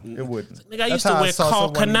like, no, it wouldn't. Nigga, I used to wear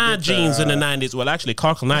Carl Kanai jeans in the 90s. Well, actually,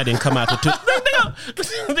 Carl Kanai didn't come out to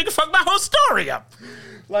nigga, fuck my whole story up.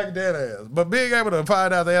 Like that ass. But being able to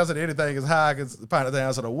find out the answer to anything is how I can find out the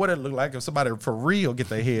answer to what it look like if somebody for real get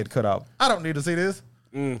their head cut off. I don't need to see this.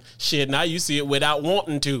 Shit, now you see it without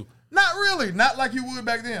wanting to. Not really. Not like you would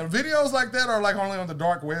back then. Videos like that are like only on the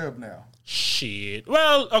dark web now. Shit.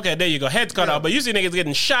 Well, okay, there you go. Heads cut off, but you see niggas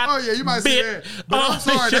getting shot. Oh, yeah, you might see that. But I'm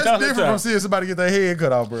sorry, that's different from seeing somebody get their head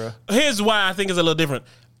cut off, bro. Here's why I think it's a little different.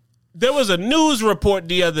 There was a news report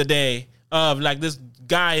the other day of like this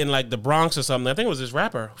guy in like the Bronx or something. I think it was this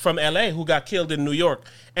rapper from LA who got killed in New York.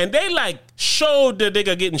 And they like showed the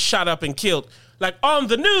nigga getting shot up and killed like on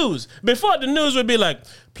the news. Before the news would be like,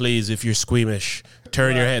 please, if you're squeamish,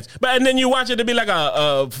 turn your heads. But and then you watch it to be like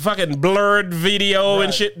a fucking blurred video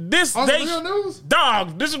and shit. This on the real news?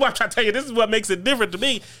 Dog, this is what I'm trying to tell you. This is what makes it different to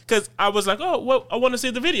me. Because I was like, oh, well, I want to see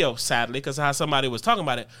the video, sadly, because how somebody was talking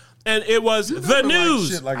about it. And it was the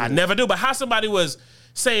news. Like I never do, but how somebody was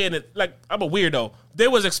saying it, like, I'm a weirdo. They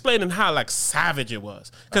was explaining how, like, savage it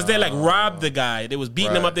was. Because they, like, robbed the guy. They was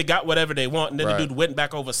beating him up. They got whatever they want. And then the dude went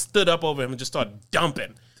back over, stood up over him, and just started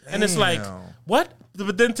dumping. Damn. And it's like, what?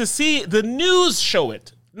 But then to see the news show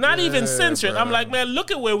it, not even censor it. I'm like, man,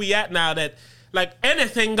 look at where we at now that, like,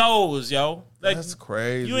 anything goes, yo. Like, that's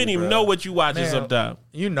crazy. You ain't even know what you watching sometimes.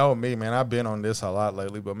 You know me, man. I've been on this a lot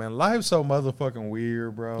lately, but man, life's so motherfucking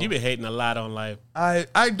weird, bro. You been hating a lot on life. I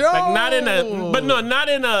don't. Like not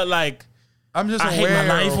in a like. I'm just I hate my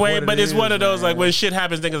life way, but it's one of those like when shit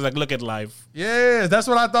happens, niggas like look at life. Yeah, that's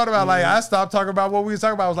what I thought about. Like I stopped talking about what we was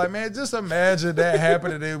talking about. I was like, man, just imagine that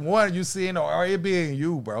happening and one you seeing or it being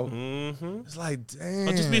you, bro. Mm-hmm. It's like, damn.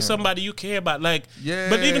 Or just be somebody you care about. Like,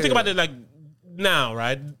 but even think about it like now,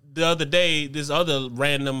 right? The other day, this other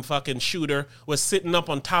random fucking shooter was sitting up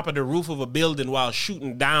on top of the roof of a building while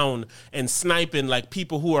shooting down and sniping like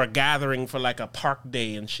people who are gathering for like a park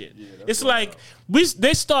day and shit. Yeah, it's like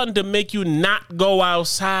they starting to make you not go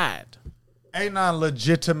outside. Anon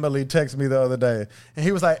legitimately texted me the other day, and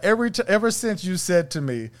he was like, ever since you said to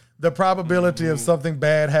me the probability of something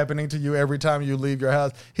bad happening to you every time you leave your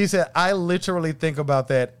house. He said, I literally think about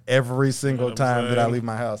that every single time that I leave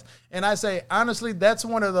my house. And I say, honestly, that's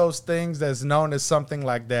one of those things that's known as something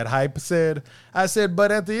like that hype said. I said,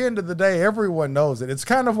 but at the end of the day, everyone knows it. It's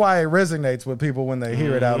kind of why it resonates with people when they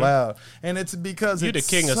hear it out loud. And it's because you're the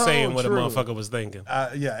king of saying what a motherfucker was thinking.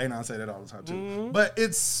 Yeah, ain't I say that all the time too. But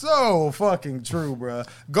it's so fucking true, bro.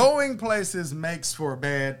 Going places makes for a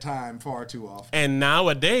bad time far too often. And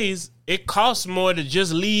nowadays, it costs more to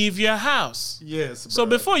just leave your house. Yes, bro. So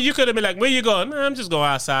before you could have been like, where you going? Nah, I'm just going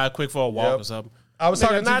outside quick for a walk or something. I was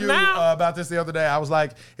talking to you about this the other day. I was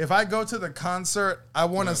like, if I go to the concert, I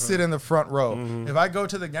want to sit in the front row. If I go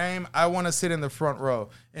to the game, I want to sit in the front row.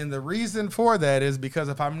 And the reason for that is because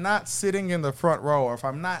if I'm not sitting in the front row or if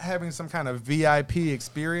I'm not having some kind of VIP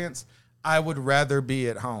experience, I would rather be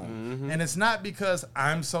at home. And it's not because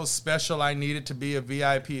I'm so special I need it to be a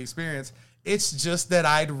VIP experience. It's just that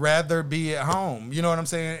I'd rather be at home. You know what I'm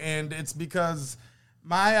saying? And it's because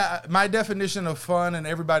my definition of fun and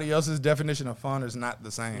everybody else's definition of fun is not the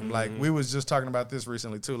same. Like, we was just talking about this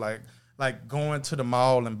recently too. Like going to the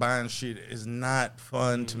mall and buying shit is not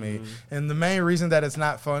fun to me. And the main reason that it's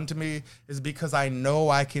not fun to me is because I know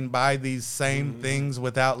I can buy these same things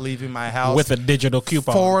without leaving my house with a digital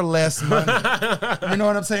coupon for less money. You know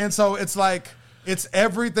what I'm saying? So it's like, it's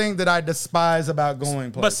everything that I despise about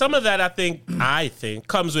going places. But some of that, I think,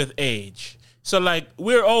 comes with age. So, like,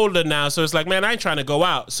 we're older now, so it's like, man, I ain't trying to go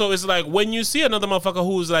out. So it's like, when you see another motherfucker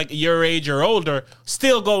who's, like, your age or older,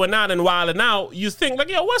 still going out and wilding out, you think,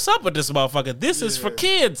 like, yo, what's up with this motherfucker? This is for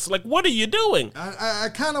kids. Like, what are you doing? I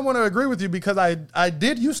kind of want to agree with you because I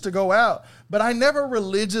did used to go out, but I never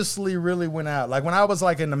religiously really went out. Like, when I was,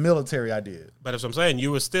 like, in the military, I did. But that's what I'm saying.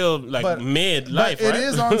 You were still, like, mid-life, but right? It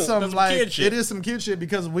is on some, like, kid shit. it is some kid shit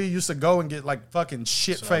because we used to go and get, like, fucking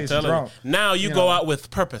shit-faced drunk. Now you go out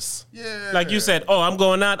with purpose. Yeah. Like you said, oh, I'm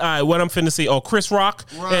going out. All right, what I'm finna see? Oh, Chris Rock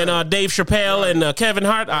and Dave Chappelle and Kevin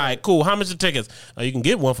Hart. All right, cool. How much the tickets? You can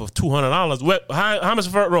get one for $200. How much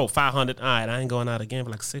the front row? $500. All right, I ain't going out again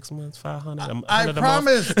for like 6 months. $500. I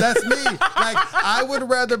promise, that's me. Like, I would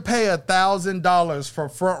rather pay $1,000 for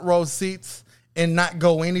front row seats and not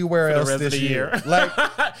go anywhere else this year. Like,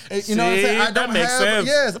 you know what I'm saying? I don't have sense.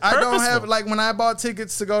 Yes, I don't have, like, when I bought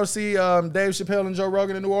tickets to go see Dave Chappelle and Joe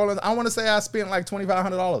Rogan in New Orleans, I want to say I spent like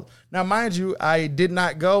 $2,500. Now, mind you, I did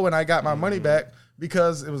not go and I got my money back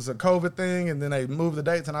because it was a COVID thing, and then they moved the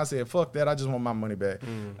dates, and I said, fuck that, I just want my money back.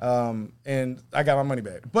 And I got my money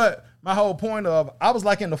back. But my whole point of, I was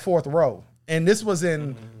like in the fourth row, and this was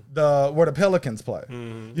in where the Pelicans play.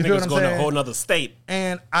 You feel what I'm going saying? to a whole nother state.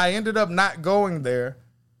 And I ended up not going there,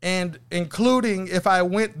 and including if I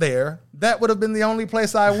went there, that would have been the only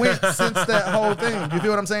place I went since that whole thing. You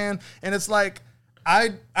feel what I'm saying? And it's like,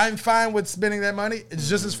 I'm fine with spending that money. It's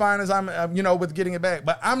just as fine as I'm with getting it back.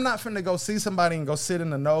 But I'm not finna go see somebody and go sit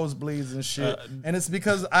in the nosebleeds and shit. And it's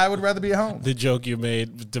because I would rather be at home. The joke you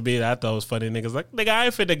made to me, I thought was funny. Niggas like, nigga, I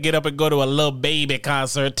ain't finna get up and go to a Lil Baby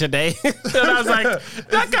concert today. And I was like,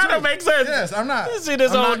 that kind of makes sense. Yes, I'm not. You see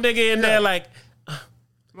this old nigga in there like,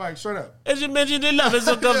 straight up. As you mentioned, they love it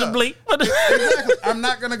so comfortably. Exactly. I'm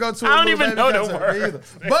not gonna go to a I don't Lil even Baby know the concert word. either.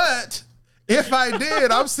 But if I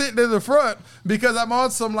did, I'm sitting in the front because I'm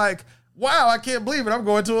on some like, wow, I can't believe it. I'm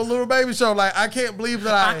going to a Lil Baby show. Like, I can't believe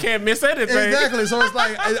that I can't miss anything. Exactly. So it's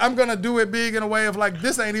like, I'm going to do it big in a way of like,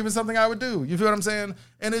 this ain't even something I would do. You feel what I'm saying?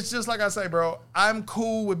 And it's just like I say, bro, I'm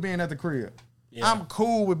cool with being at the crib. Yeah. I'm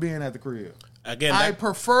cool with being at the crib. Again, I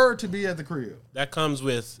prefer to be at the crib. That comes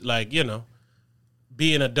with, like,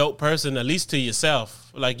 being a dope person, at least to yourself.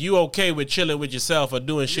 Like, you okay with chilling with yourself or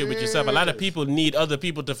doing shit with yourself. A lot of people need other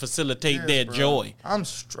people to facilitate their joy. I'm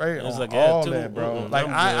straight on like, all that, bro. Like,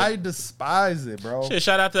 I despise it, bro. Shit,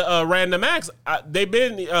 shout out to Random Acts.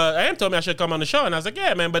 Am told me I should come on the show, and I was like,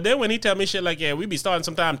 yeah, man. But then when he tell me shit like, yeah, we be starting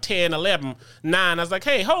sometime 10, 11, 9, I was like,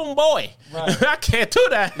 hey, homeboy, I can't do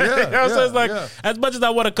that. Yeah, so it's like, as much as I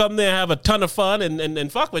want to come there and have a ton of fun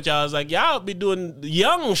and fuck with y'all, I was like, y'all be doing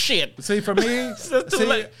young shit. See, for me,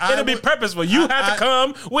 it'll be purposeful. You have to come.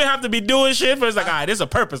 We have to be doing shit, but it's like, all right, there's a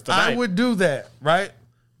purpose tonight. I would do that, right?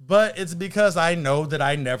 But it's because I know that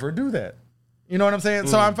I never do that. You know what I'm saying?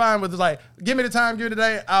 So I'm fine with it. Like, give me the time, give me the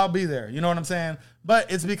day, I'll be there. You know what I'm saying?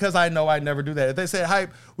 But it's because I know I never do that. If they said,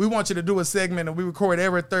 Hype, we want you to do a segment and we record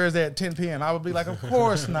every Thursday at 10 p.m., I would be like, of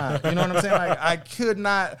course not. You know what I'm saying? Like, I could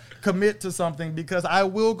not commit to something because I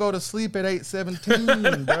will go to sleep at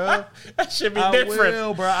 8:17, bro. That should be different. I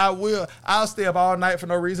will, bro. I will. I'll stay up all night for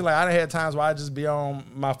no reason. Like, I done had times where I just be on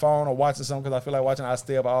my phone or watching something because I feel like watching. I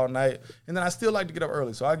stay up all night. And then I still like to get up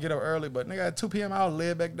early. So I get up early. But, nigga, at 2 p.m., I'll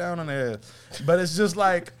lay back down on the ass. But it's just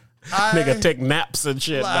like, Nigga take naps and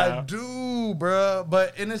shit. I do, bro.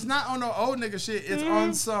 And it's not on no old nigga shit. It's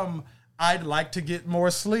on some. I'd like to get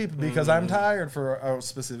more sleep because I'm tired for a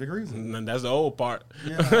specific reason. And that's the old part.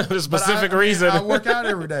 Yeah. The specific reason. I work out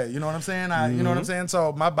every day. You know what I'm saying? You know what I'm saying?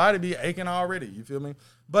 So my body be aching already. You feel me?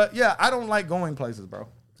 But yeah, I don't like going places, bro.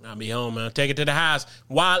 I'll be home, man. Take it to the house.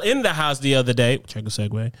 While in the house the other day, check a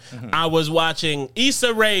segue, I was watching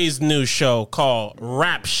Issa Rae's new show called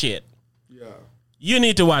Rap Shit. Yeah. You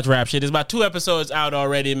need to watch Rap Shit. There's about 2 episodes out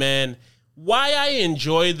already, man. Why I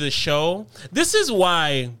enjoy the show, this is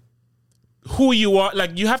why who you are,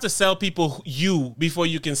 like you have to sell people you before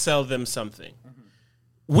you can sell them something.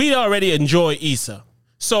 We already enjoy Issa.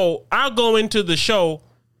 So I'll go into the show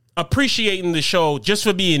appreciating the show just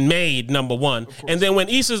for being made, number one. And then when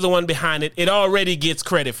Issa's the one behind it, it already gets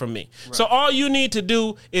credit from me. Right. So all you need to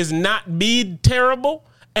do is not be terrible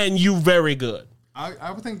and you very good.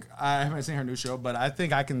 I would think, I haven't seen her new show, but I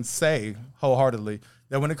think I can say wholeheartedly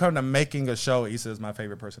that when it comes to making a show, Issa is my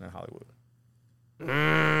favorite person in Hollywood.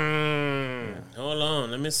 Hold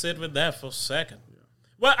on. Let me sit with that for a second.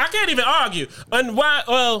 Well, I can't even argue. And why?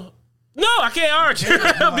 Well, no, I can't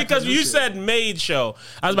argue because you said made show.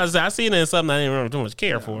 I was about to say I seen it in something I didn't really too much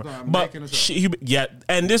care for. But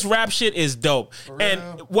and this Rap Shit is dope. And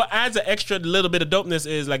what adds an extra little bit of dopeness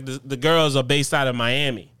is like the girls are based out of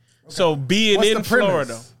Miami. Okay. So being in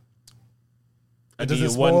Florida, I give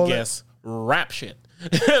you one guess. Rap Shit.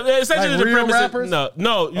 Essentially, like the premise rappers? Is,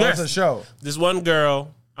 no, yes. It's a show. This one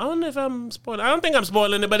girl. I don't know if I'm spoiling. I don't think I'm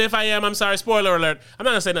spoiling it, but if I am, I'm sorry. Spoiler alert. I'm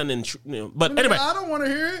not gonna say nothing. But anyway, I don't want to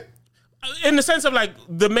hear it. In the sense of like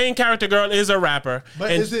the main character girl is a rapper.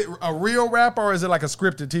 But is it a real rapper or is it like a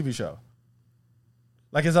scripted TV show?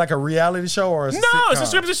 Like is it like a reality show or a sitcom? It's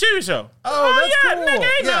a scripted TV show. Oh, that's cool.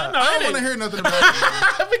 No, I don't want to hear nothing about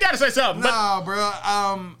it. We gotta say something. Nah, bro.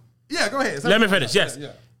 Yeah, go ahead. Let me finish. Yes.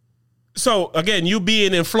 Yeah. So again, you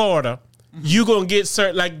being in Florida, you gonna get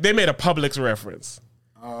certain. Like they made a Publix reference.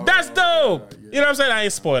 That's dope. Yeah. You know what I'm saying? I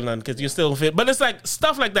ain't spoiling nothing because you still fit. But it's like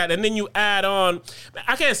stuff like that. And then you add on.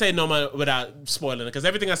 I can't say no more without spoiling it because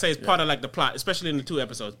everything I say is part of like the plot, especially in the 2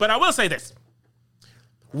 episodes. But I will say this.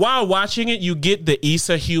 While watching it, you get the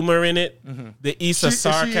Issa humor in it. The Issa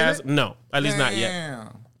sarcasm. No, at least not yet.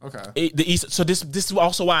 Okay. So this is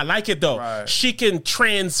also why I like it though. Right. She can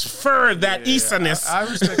transfer that Issa-ness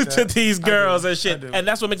to these girls and shit, and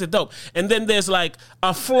that's what makes it dope. And then there's like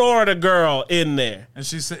a Florida girl in there, and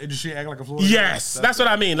does she act like a Florida? Yes, that's what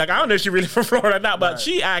I mean. Like I don't know if she really from Florida or not, but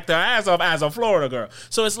she act her ass off as a Florida girl.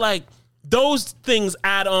 So it's like those things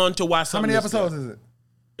add on to why. How many episodes is it?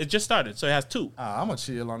 It just started, so it has 2. I'm gonna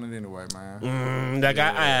chill on it anyway, man.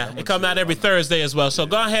 It comes out every Thursday as well. So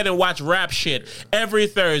go ahead and watch Rap Shit every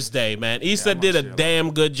Thursday, man. Issa did a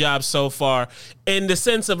damn good job so far in the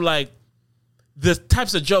sense of like the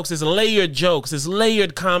types of jokes. It's layered jokes. It's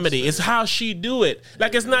layered comedy. It's how she do it.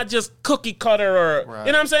 Like it's not just cookie cutter or you know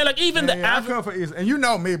what I'm saying. Like even I come for Issa, and you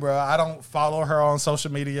know me, bro. I don't follow her on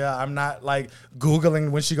social media. I'm not like Googling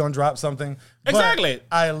when she gonna drop something. Exactly.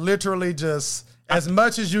 But I literally just. As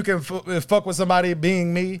much as you can fuck with somebody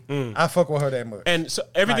being me, I fuck with her that much. And so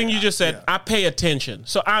everything you just said, I pay attention.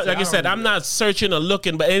 So like I said, I'm not searching or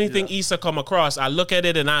looking, but anything Issa come across, I look at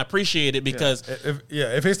it and I appreciate it because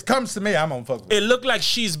if it comes to me, I'm gonna fuck with it. It looked like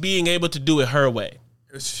she's being able to do it her way.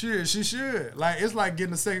 She should. Like it's like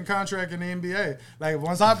getting a second contract in the NBA. Like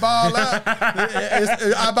once I balled out,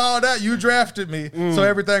 I balled out. You drafted me, so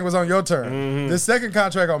everything was on your turn. The second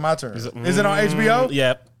contract on my turn. Is it on HBO?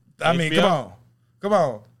 Yep. I mean, come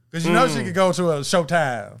on. Because you know she could go to a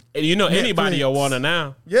Showtime. And you know Netflix. Anybody will want her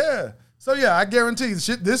now. Yeah. So, yeah, I guarantee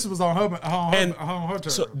this was on her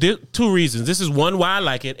turn. So, 2 reasons. This is 1, why I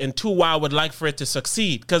like it, and 2, why I would like for it to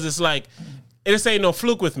succeed. Because it's like, this ain't no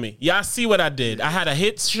fluke with me. Y'all see what I did. I had a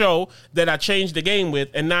hit show that I changed the game with,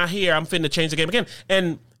 and now here I'm finna change the game again.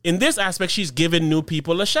 And in this aspect, she's giving new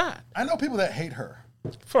people a shot. I know people that hate her.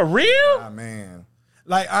 For real? Ah, man.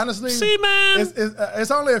 Like, honestly, see, man,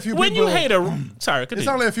 it's only a few people. When you hate a, sorry, continue.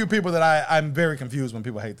 It's only a few people that I'm very confused when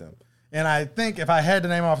people hate them. And I think if I had to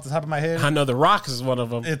name off the top of my head, I know The Rock is one of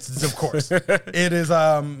them. It's of course. It is.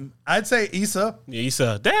 I'd say Issa.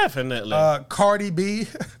 Issa, definitely. Cardi B,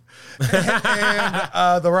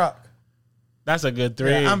 and The Rock. That's a good 3.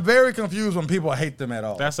 Yeah, I'm very confused when people hate them at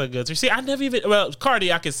all. That's a good 3. See, I never even. Well,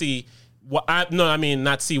 Cardi, I can see.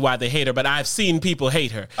 Not see why they hate her, but I've seen people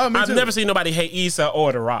hate her. Oh, I've never seen nobody hate Issa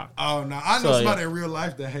or The Rock. Oh, no. I know somebody in real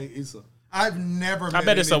life that hate Issa. I've never met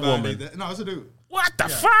bet it's a woman. No, it's a dude. What the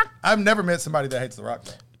fuck? I've never met somebody that hates The Rock,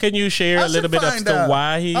 though. Can you share a little bit as to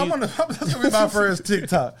why he... I'm going to be my first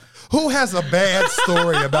TikTok. Who has a bad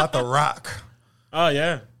story about The Rock? Oh,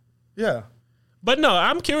 yeah. Yeah. But no,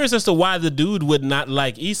 I'm curious as to why the dude would not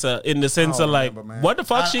like Issa in the sense of like, what the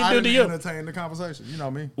fuck she do to you? I didn't entertain the conversation. You know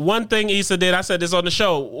me. One thing Issa did, I said this on the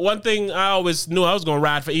show. One thing I always knew I was gonna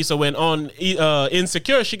ride for Issa when on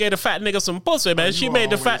Insecure, she gave a fat nigga some pussy, man. She made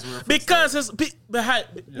the fat because it's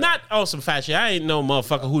not some fat shit. I ain't no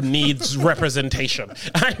motherfucker who needs representation.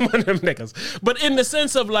 I ain't one of them niggas. But in the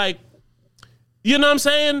sense of like, you know what I'm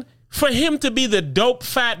saying? For him to be the dope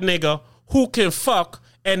fat nigga who can fuck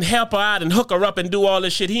and help her out and hook her up and do all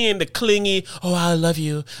this shit. He ain't the clingy, oh, I love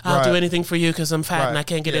you. I'll do anything for you because I'm fat and I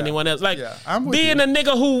can't get anyone else. Like, being a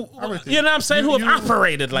nigga who, you know what I'm saying, who have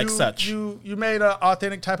operated like such. You made an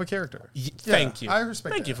authentic type of character. Thank you. I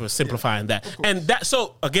respect Thank you for simplifying that. And that,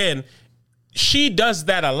 so, again, she does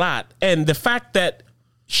that a lot. And the fact that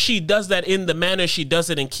she does that in the manner she does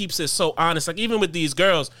it and keeps it so honest. Like even with these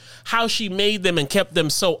girls, how she made them and kept them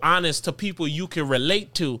so honest to people you can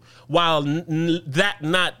relate to while that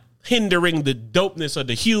not hindering the dopeness or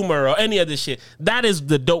the humor or any of this shit. That is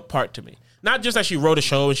the dope part to me. Not just that she wrote a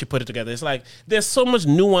show and she put it together. It's like there's so much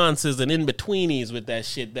nuances and in-betweenies with that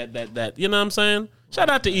shit that you know what I'm saying? Shout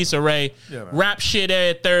out to Issa Rae. Yeah, rap shit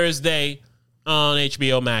every Thursday on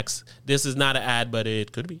HBO Max. This is not an ad, but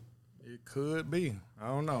it could be. It could be. I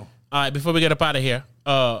don't know. All right, before we get up out of here,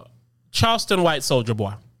 Charleston White Soldier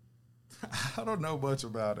Boy. I don't know much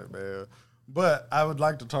about it, man. But I would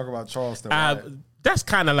like to talk about Charleston White. That's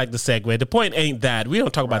kind of like the segue. The point ain't that. We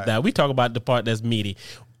don't talk about that. We talk about the part that's meaty.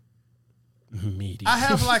 Meaty. I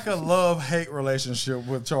have like a love-hate relationship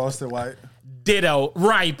with Charleston White. Ditto.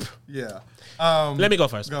 Ripe. Yeah. Let me go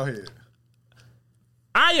first. Go ahead.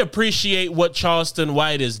 I appreciate what Charleston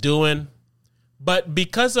White is doing. But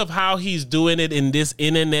because of how he's doing it in this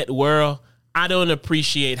internet world, I don't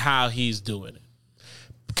appreciate how he's doing it.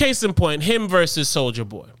 Case in point, him versus Soulja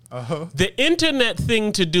Boy. Uh-huh. The internet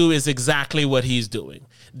thing to do is exactly what he's doing.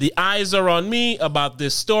 The eyes are on me about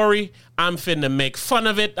this story. I'm finna make fun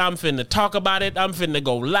of it. I'm finna talk about it. I'm finna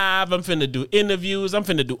go live. I'm finna do interviews. I'm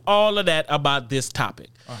finna do all of that about this topic.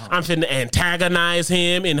 Uh-huh. I'm finna antagonize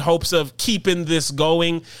him in hopes of keeping this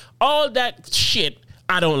going. All that shit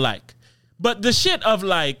I don't like. But the shit of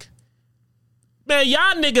like, man,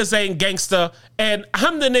 y'all niggas ain't gangster, and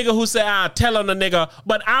I'm the nigga who said I'll tell on the nigga,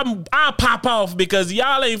 but I'll pop off because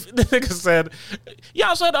y'all ain't. The nigga said,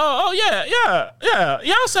 y'all said, yeah.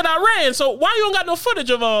 Y'all said I ran, so why you don't got no footage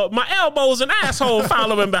of my elbows and asshole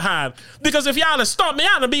following behind? Because if y'all had stomped me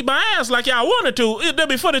out and beat my ass like y'all wanted to, there'll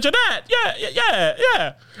be footage of that.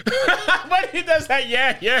 Yeah. But he does that,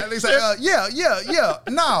 yeah. And he said, no, yeah.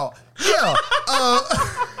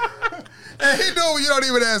 And he knew you don't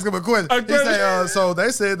even ask him a question. He said, so they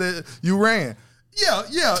said that you ran. Yeah.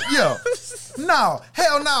 No,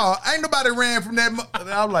 hell no. Ain't nobody ran from that.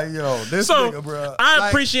 I'm like, yo, this nigga, bro. I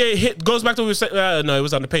appreciate it. Goes back to what we said. No, it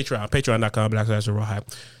was on the Patreon. Patreon.com/Raw.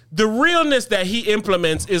 The realness that he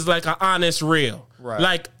implements is like an honest real. Right.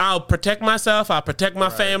 Like, I'll protect myself. I'll protect my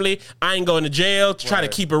family. I ain't going to jail. Try to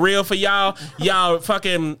keep it real for y'all. Y'all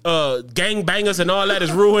fucking gangbangers and all that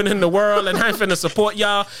is ruining the world, and I ain't finna support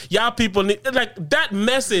y'all. Y'all people need, like, that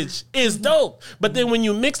message is dope. But then when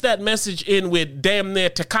you mix that message in with damn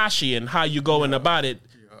near Tekashi and how you going about it,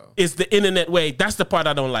 it's the internet way. That's the part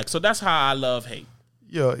I don't like. So that's how I love hate.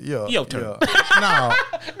 Yo, turn.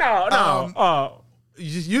 No.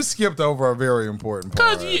 You skipped over a very important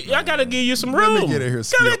part. Because I got to give you some room. Let me get it here.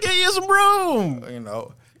 Got to give you some room. You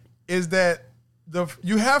know, is that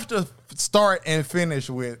you have to start and finish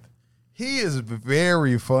with, he is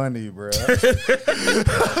very funny, bro.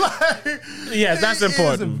 Yes, that's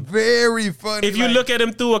important. He is very funny. If you look at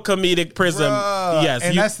him through a comedic prism, yes.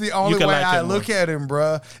 And that's the only way I look at him,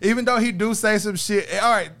 bro. Even though he do say some shit.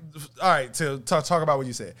 All right, to talk about what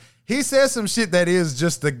you said. He says some shit that is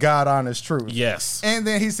just the God honest truth. Yes. And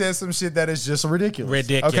then he says some shit that is just ridiculous.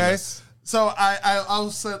 Okay? So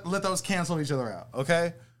I'll let those cancel each other out.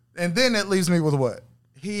 Okay? And then it leaves me with what?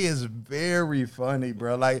 He is very funny,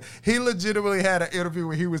 bro. Like, he legitimately had an interview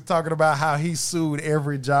where he was talking about how he sued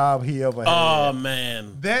every job he ever had. Oh,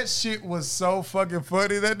 man. That shit was so fucking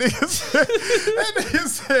funny. That nigga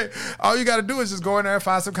said, all you got to do is just go in there and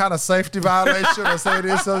find some kind of safety violation or say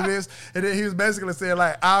this or this. And then he was basically saying,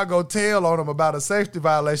 like, I'll go tell on them about a safety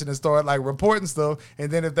violation and start, like, reporting stuff.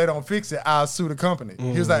 And then if they don't fix it, I'll sue the company.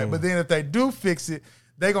 He was like, but then if they do fix it,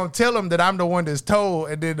 they gonna tell them that I'm the one that's told,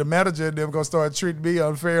 and then the manager and them gonna start treating me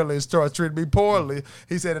unfairly and start treating me poorly.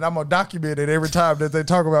 He said, and I'm gonna document it every time that they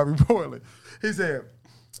talk about me poorly. He said,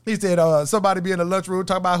 He said, somebody be in the lunchroom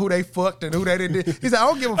talking about who they fucked and who they didn't. He said, I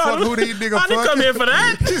don't give a fuck who these niggas fucked. I didn't come here for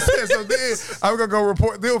that. He said, so then I'm going to go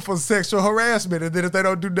report them for sexual harassment. And then if they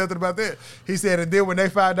don't do nothing about that, he said, and then when they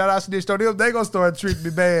find out I snitched on them, they going to start treating me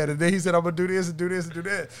bad. And then he said, I'm going to do this and do this and do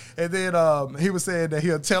that. And then he was saying that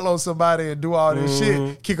he'll tell on somebody and do all this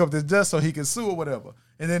shit, kick up this dust so he can sue or whatever.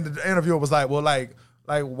 And then the interviewer was like, well, like,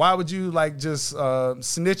 why would you like just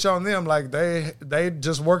snitch on them? Like they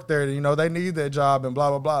just work there, you know, they need their job and blah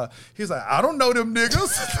blah blah. He's like, I don't know them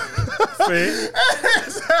niggas.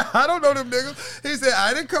 I don't know them niggas. He said,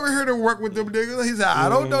 I didn't come here to work with them niggas. He said, I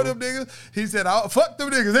don't know them niggas. He said, fuck them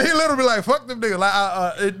niggas. He literally like, fuck them niggas.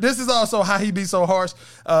 Like, this is also how he be so harsh.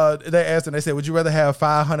 They asked him, they said, would you rather have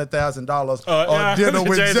 $500,000 on dinner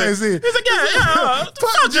with Jay-Z? He's like, yeah,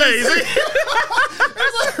 fuck Jay-Z.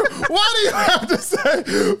 Like, why do you have to say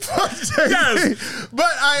fuck Jay-Z? Yes.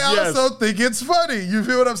 But I also think it's funny. You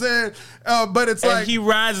feel what I'm saying? But it's and like he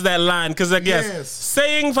rides that line because I guess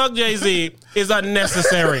saying fuck Jay-Z is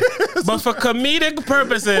unnecessary, but for comedic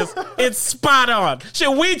purposes, it's spot on.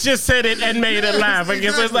 Shit, we just said it and made it laugh. I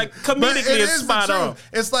guess it's like comedically, it's spot on.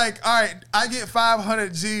 It's like, all right, I get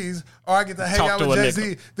 500 G's. Or I get to hang out with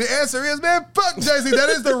Jay-Z. The answer is, man, fuck Jay-Z. That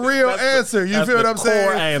is the real answer. You feel what I'm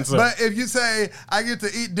saying? Answer. But if you say, I get to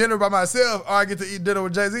eat dinner by myself or I get to eat dinner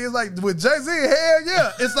with Jay-Z, it's like, with Jay-Z, hell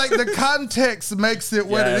yeah. It's like the context makes it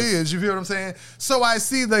what it is. You feel what I'm saying? So I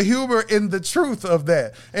see the humor in the truth of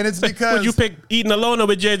that. And it's because... Would you pick eating alone or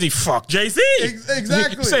with Jay-Z? Fuck Jay-Z.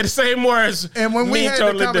 Exactly. You say the same words. And when we had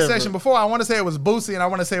totally the conversation different. before, I want to say it was Boosie and I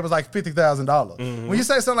want to say it was like $50,000. When you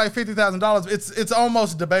say something like $50,000, it's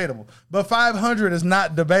almost debatable. But 500 is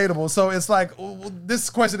not debatable. So it's like, this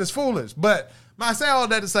question is foolish. But I say all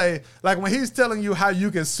that to say, like when he's telling you how you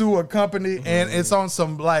can sue a company and it's on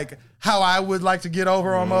some like how I would like to get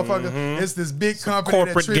over on motherfucker. It's this big company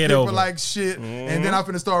that treat people like shit. And then I'm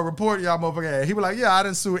finna start reporting y'all motherfucker. He was like, yeah, I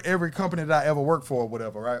didn't sue every company that I ever worked for or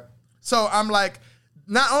whatever, right? So I'm like,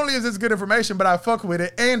 not only is this good information, but I fuck with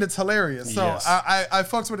it and it's hilarious. So I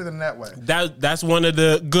fucks with it in that way. That's one of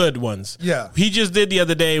the good ones. Yeah. He just did the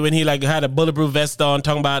other day when he like had a bulletproof vest on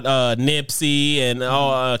talking about Nipsey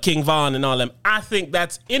and King Von and all them. I think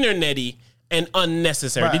that's internety and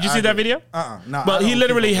unnecessary. Right, did you see that video? No. But he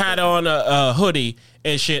literally had on a hoodie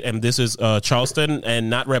and shit, and this is Charleston and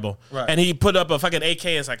not Rebel. Right. And he put up a fucking AK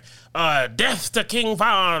and it's like, death to King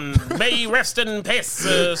Von, may rest in peace,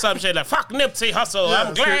 some shit like, fuck Nipsey Hussle,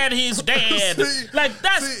 I'm glad he's dead. Like,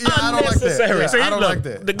 that's unnecessary. I don't like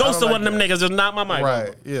that. The ghost of one of them niggas is not my mic.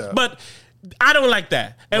 Right, yeah. But I don't like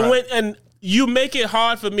that. And you make it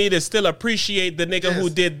hard for me to still appreciate the nigga who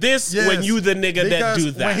did this when you the nigga that do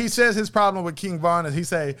that. When he says his problem with King Von is he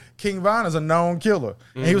say King Von is a known killer.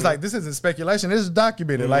 And he was like, this isn't speculation, this is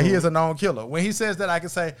documented. Like he is a known killer. When he says that, I can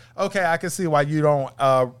say, okay, I can see why you don't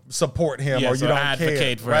support him or you don't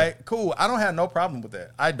advocate care. Right? Cool. I don't have no problem with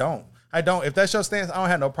that. I don't. If that's your stance, I don't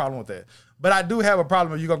have no problem with that. But I do have a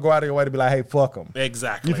problem if you're going to go out of your way to be like, hey, fuck him.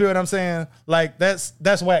 Exactly. You feel what I'm saying? Like, that's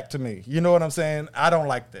whack to me. You know what I'm saying? I don't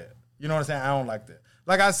like that. You know what I'm saying? I don't like that.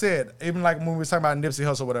 Like I said, even like when we were talking about Nipsey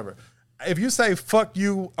Hussle or whatever, if you say fuck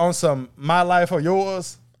you on some my life or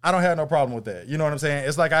yours, I don't have no problem with that. You know what I'm saying?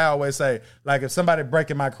 It's like I always say, like if somebody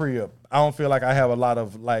breaking my crib, I don't feel like I have a lot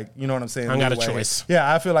of like, you know what I'm saying? I got a choice.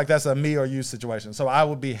 Yeah, I feel like that's a me or you situation. So I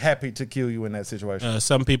would be happy to kill you in that situation.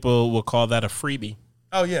 Some people will call that a freebie.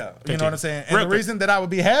 Oh, yeah. You know what I'm saying? And the reason that I would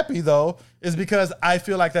be happy, though, is because I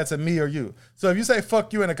feel like that's a me or you. So if you say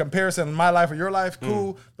fuck you in a comparison of my life or your life,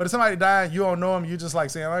 cool. But if somebody died, you don't know him, you just like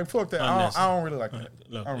saying, like, fuck that. I don't really like that.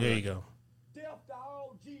 Look, here you go. Death to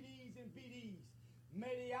all GDs and BDs.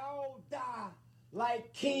 May they all die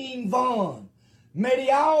like King Von. May they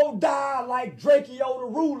all die like Drakeo the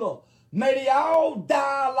Ruler. May they all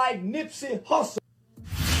die like Nipsey Hussle.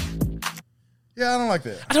 Yeah, I don't like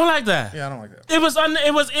that. I don't like that. Yeah, I don't like that. It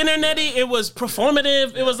was internety. It was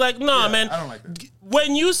performative. It was like, nah, man. I don't like that.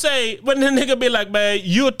 When you say, when the nigga be like, man,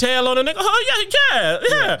 you tell on a nigga, oh,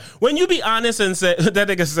 yeah. When you be honest and say, that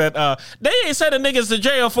nigga said, they ain't sending niggas to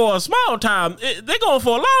jail for a small time. They going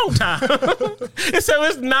for a long time. So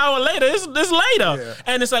it's now or later. It's later. Yeah.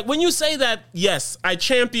 And it's like, when you say that, yes, I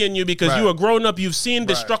champion you because you are grown up. You've seen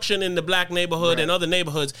destruction in the black neighborhood and other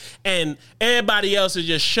neighborhoods. And everybody else is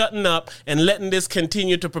just shutting up and letting this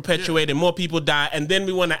continue to perpetuate and more people die. And then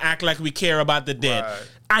we want to act like we care about the dead. Right.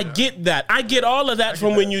 I get that. I get all of that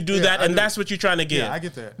from when you do that, and that's what you're trying to get. Yeah, I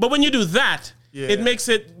get that. But when you do that, it makes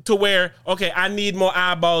it to where, okay, I need more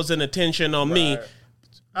eyeballs and attention on me.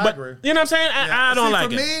 I agree. You know what I'm saying? I don't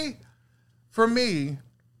like it. For me,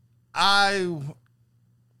 I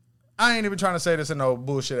ain't even trying to say this in no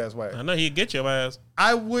bullshit ass way. I know he'd get your ass.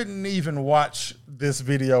 I wouldn't even watch this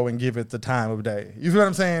video and give it the time of day. You feel what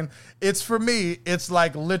I'm saying? It's for me, it's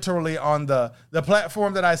like literally on the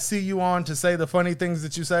platform that I see you on to say the funny things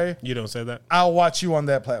that you say. You don't say that? I'll watch you on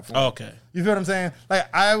that platform. Okay. You feel what I'm saying? Like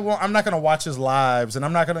I'm not going to watch his lives and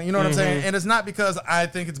I'm not going to, you know what I'm saying? And it's not because I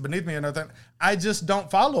think it's beneath me or nothing. I just don't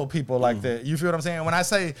follow people like that. You feel what I'm saying? When I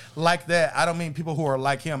say like that, I don't mean people who are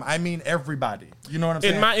like him. I mean everybody. You know what I'm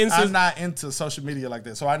saying? In my instance, I'm not into social media like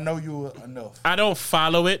that. So I know you enough. I don't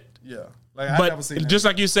follow it. Yeah. Like, I've never seen but that. just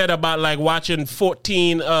like you said about like watching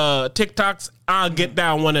 14 TikToks, I'll get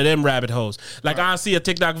down one of them rabbit holes. Like I'll see a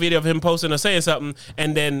TikTok video of him posting or saying something,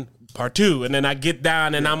 and then part 2, and then I get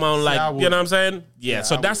down and I'm on like, you know what I'm saying? Yeah,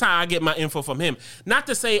 so that's how I get my info from him. Not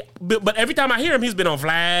to say, but every time I hear him, he's been on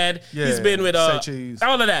Vlad. Yeah, he's been with all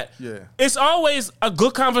of that. Yeah. It's always a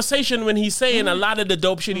good conversation when he's saying a lot of the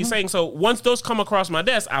dope shit he's saying. So once those come across my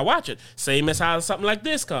desk, I watch it. Same as how something like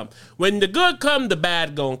this come. When the good come, the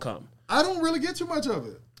bad gonna come. I don't really get too much of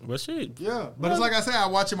it. Well, shit. Yeah, but it's like I say, I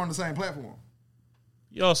watch him on the same platform.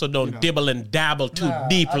 You also don't dibble and dabble too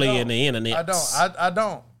deeply in the internet. I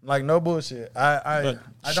don't. Like, no bullshit. I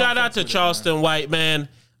shout out to Charleston White, man.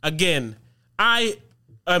 Again, I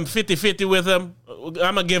am 50-50 with him.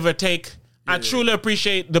 I'm a give or take. I truly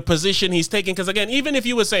appreciate the position he's taking. Because, again, even if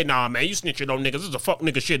you would say, nah, man, you snitching on niggas. This is a fuck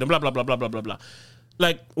nigga shit and blah, blah, blah, blah, blah, blah, blah.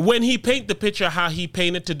 Like, when he paint the picture how he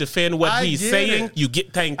painted to defend what he's saying, you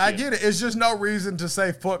get thank you. I get it. It's just no reason to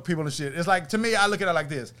say fuck people and shit. It's like, to me, I look at it like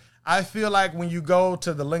this. I feel like when you go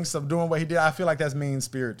to the lengths of doing what he did, I feel like that's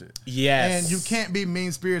mean-spirited. Yes. And you can't be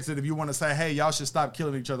mean-spirited if you want to say, hey, y'all should stop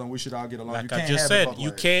killing each other and we should all get along. Like I just said,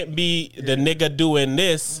 you can't be the nigga doing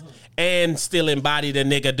this and still embody the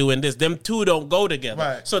nigga doing this. Them two don't go together.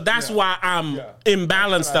 Right. So that's why I'm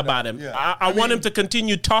imbalanced about him. Yeah. I want him to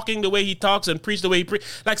continue talking the way he talks and preach the way he preach.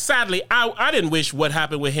 Like, sadly, I didn't wish what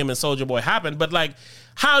happened with him and Soulja Boy happened, but like,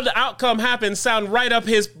 how the outcome happened sound right up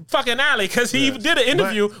his fucking alley, because he did an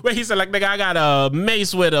interview where he said, like, nigga, I got a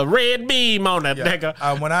mace with a red beam on it,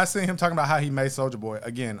 nigga. When I seen him talking about how he made Soulja Boy,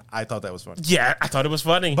 again, I thought that was funny. Yeah, I thought it was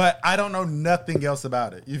funny. But I don't know nothing else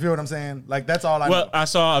about it. You feel what I'm saying? Like, that's all I know. Well, I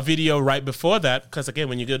saw a video right before that, because, again,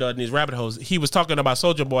 when you get on these rabbit holes, he was talking about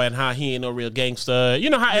Soulja Boy and how he ain't no real gangster. You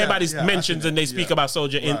know how everybody mentions and they speak about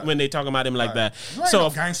Soulja when they talk about him like that. You ain't no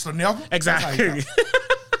gangster, never. Exactly.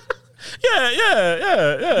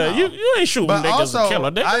 Yeah. No. You ain't shooting but niggas also, and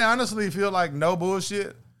killer niggas. I honestly feel like, no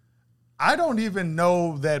bullshit, I don't even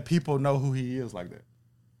know that people know who he is like that.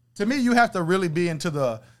 To me, you have to really be into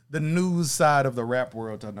the news side of the rap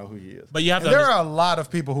world to know who he is. But you have there are a lot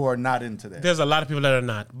of people who are not into that. There's a lot of people that are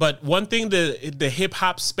not. But one thing, the hip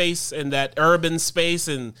hop space and that urban space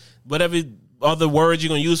and whatever other words you're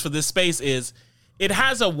gonna use for this space is, it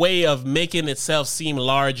has a way of making itself seem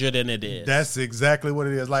larger than it is. That's exactly what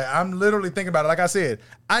it is. Like, I'm literally thinking about it. Like I said,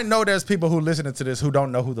 I know there's people who listening to this who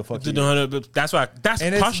don't know who the fuck he is. That's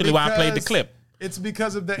partially why I played the clip. It's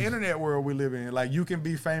because of the internet world we live in. Like, you can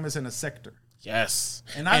be famous in a sector. Yes.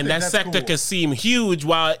 And that that sector cool. can seem huge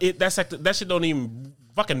while that shit don't even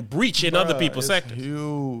fucking breach in other people's sectors.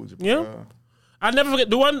 Huge, bro. Yeah. I never forget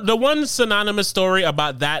the one synonymous story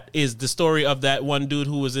about that is the story of that one dude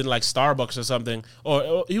who was in like Starbucks or something,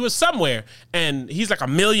 or he was somewhere, and he's like a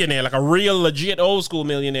millionaire, like a real legit old school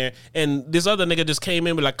millionaire, and this other nigga just came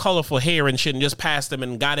in with like colorful hair and shit and just passed him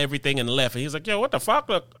and got everything and left, and he's like, yo, what the fuck?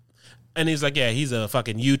 Look. And he's like, yeah, he's a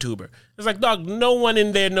fucking YouTuber. It's like, dog, no one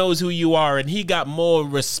in there knows who you are, and he got more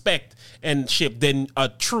respect and shit than a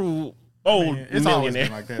true old millionaire. It's always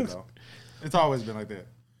been like that, though. It's always been like that.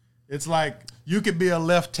 It's like, you could be a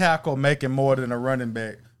left tackle making more than a running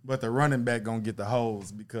back, but the running back gonna get the hoes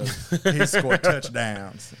because he scored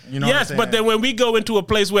touchdowns. You know what I'm saying? But then when we go into a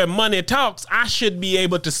place where money talks, I should be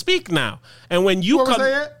able to speak now. And when you come,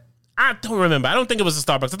 I don't remember. I don't think it was a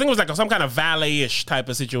Starbucks. I think it was like some kind of valet-ish type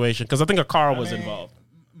of situation, because I think a car was involved.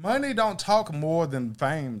 Money don't talk more than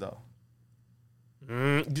fame, though.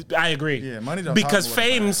 I agree. Yeah, money don't because talk more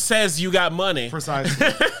than fame says you got money. Precisely.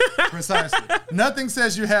 Precisely. Nothing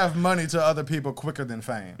says you have money to other people quicker than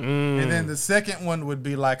fame. And then the second one would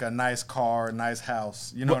be like a nice car, a nice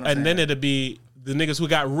house. You know what I'm saying? And then it'd be the niggas who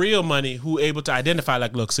got real money who able to identify,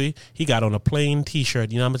 like, look, see, he got on a plain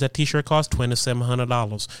T-shirt. You know how much that T-shirt cost?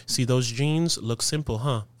 $2,700. See those jeans? Look simple,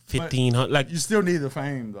 huh? $1,500. Like, you still need the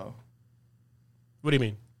fame, though. What do you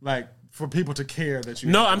mean? Like, for people to care that you.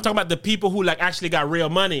 No, I'm talking about the people who like actually got real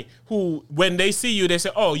money. Who, when they see you, they say,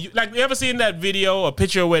 "Oh, you like." You ever seen that video or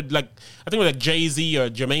picture with like, I think it was like Jay-Z or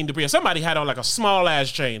Jermaine Dupri or somebody had on like a small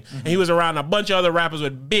ass chain, and he was around a bunch of other rappers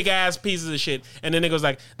with big ass pieces of shit, and then it goes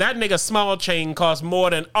like, that nigga small chain costs more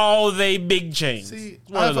than all they big chains. See,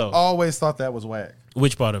 I've always thought that was whack.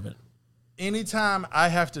 Which part of it? anytime I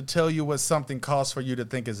have to tell you what something costs for you to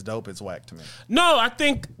think it's dope, it's whack to me. No, I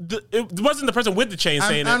think it wasn't the person with the chain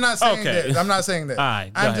saying I'm it. not saying that. I'm not saying that. All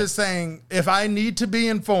right, I'm just saying if I need to be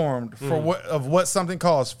informed for what something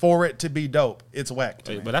costs for it to be dope, it's whack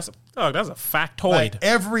to me. But that's a factoid. Like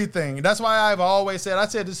everything. That's why I've always said, I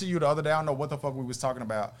said this to you the other day. I don't know what the fuck we was talking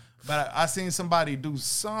about, but I seen somebody do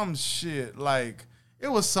some shit like,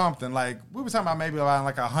 it was something like we were talking about maybe around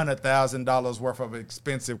like $100,000 worth of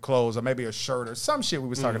expensive clothes or maybe a shirt or some shit we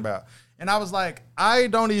was talking about. And I was like, I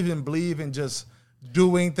don't even believe in just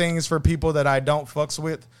doing things for people that I don't fucks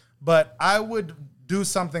with, but I would do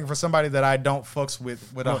something for somebody that I don't fucks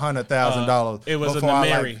with $100,000. It was an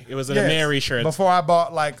Ameri. It was an Ameri shirt. Before I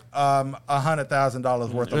bought like $100,000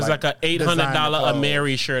 worth of it was like an $800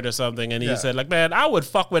 Ameri shirt or something, and he said like, man, I would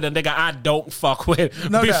fuck with a nigga I don't fuck with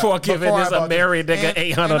before giving this Ameri nigga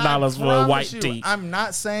 $800 for a white tee. I'm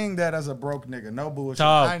not saying that as a broke nigga. No bullshit.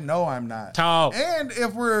 Talk. I know I'm not. Talk. And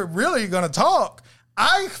if we're really gonna talk,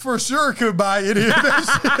 I for sure could buy any of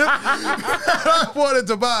that shit I wanted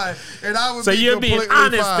to buy, and I would. So you're being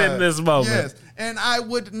honest in this moment. Yes, and I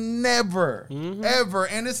would never, ever.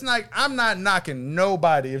 And it's like I'm not knocking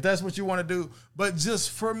nobody if that's what you want to do, but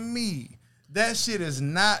just for me, that shit is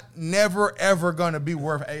never ever gonna be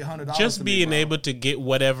worth $800. Just being able to get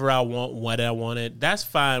whatever I want, what I wanted, that's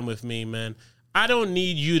fine with me, man. I don't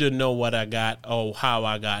need you to know what I got or how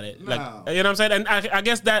I got it. Like, you know what I'm saying? And I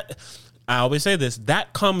guess that. I always say this,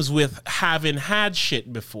 that comes with having had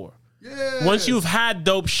shit before. Yes. Once you've had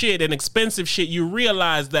dope shit and expensive shit, you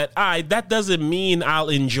realize that that doesn't mean I'll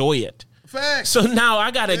enjoy it. Facts. So now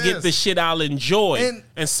I got to get the shit I'll enjoy.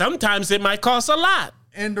 And sometimes it might cost a lot.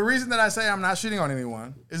 And the reason that I say I'm not shitting on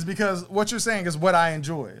anyone is because what you're saying is what I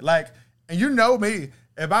enjoy. Like, and you know me,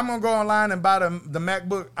 if I'm going to go online and buy the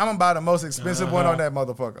MacBook, I'm going to buy the most expensive one on that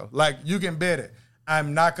motherfucker. Like, you can bet it.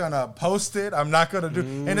 I'm not going to post it. I'm not going to do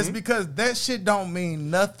and it's because that shit don't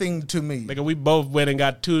mean nothing to me. Nigga, we both went and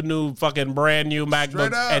got 2 new fucking brand new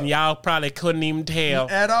MacBooks and y'all probably couldn't even tell.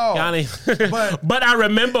 At all. But I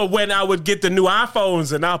remember when I would get the new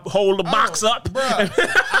iPhones and I'll hold the box up. Bruh,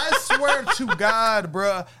 I swear to God,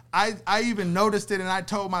 bruh, I even noticed it and I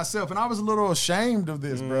told myself, and I was a little ashamed of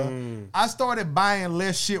this, bruh. I started buying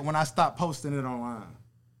less shit when I stopped posting it online.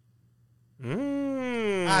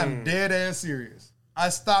 I'm dead ass serious. I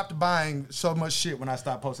stopped buying so much shit when I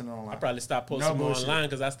stopped posting it online. I probably stopped posting more online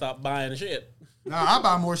because I stopped buying shit. No, I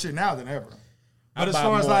buy more shit now than ever. But as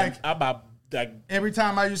far as I buy every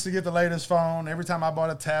time I used to get the latest phone, every time I bought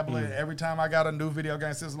a tablet, every time I got a new video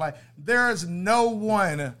game system, like there is no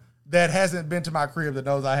one that hasn't been to my crib that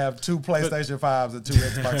knows I have 2 PlayStation 5s and 2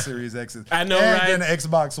 Xbox Series X's. I know, and right? And an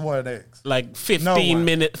Xbox One X. Like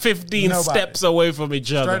 15 steps away from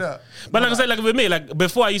each other. Straight up. But like I said, like with me, like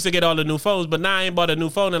before I used to get all the new phones, but now I ain't bought a new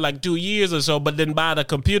phone in like 2 years or so, but then buy the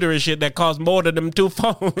computer and shit that costs more than them 2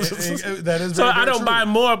 phones. That is so very, I don't true. buy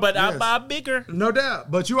more, but I buy bigger. No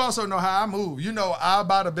doubt. But you also know how I move. You know I'll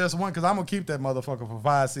buy the best one because I'm going to keep that motherfucker for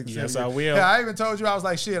 5, 6, 7 years. Yes, I will. Yeah, I even told you, I was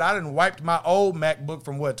like, shit, I done wiped my old MacBook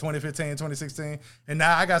from 2015, 2016. And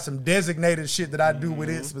now I got some designated shit that I do with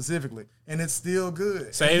it specifically. And it's still good.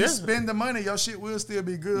 If you spend the money, your shit will still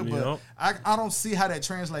be good. But I don't see how that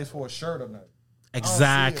translates for a shirt or nothing.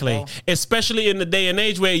 Exactly. Especially in the day and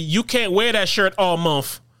age where you can't wear that shirt all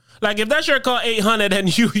month. Like if that shirt cost $800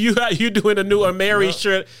 and you doing a new Ameri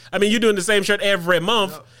shirt, I mean you doing the same shirt every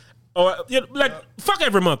month. Or fuck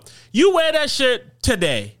every month. You wear that shirt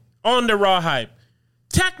today on the Raw Hype.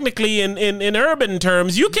 Technically, in urban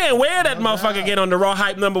terms, you can't wear that motherfucker again on the Raw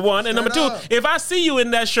Hype, number 1. And number 2, if I see you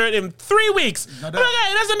in that shirt in 3 weeks, I'm like,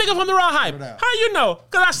 hey, that's a nigga from the Raw Hype. How you know?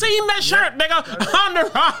 Because I seen that shirt, nigga, on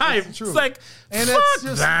the Raw Hype. It's like, and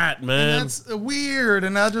fuck that, man. And that's weird,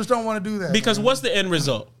 and I just don't want to do that. Because what's the end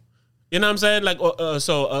result? You know what I'm saying? Like,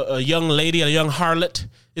 a young lady, a young harlot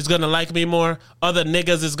is going to like me more. Other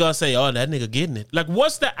niggas is going to say, oh, that nigga getting it. Like,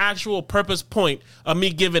 what's the actual purpose point of me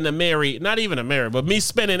giving a Mary, not even a Mary, but me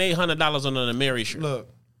spending $800 on an Mary shirt? Look,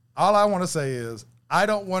 all I want to say is I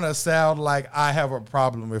don't want to sound like I have a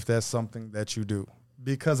problem if that's something that you do,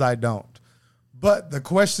 because I don't. But the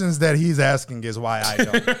questions that he's asking is why I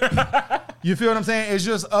don't. You feel what I'm saying? It's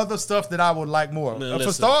just other stuff that I would like more.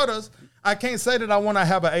 For starters, I can't say that I want to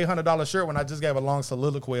have an $800 shirt when I just gave a long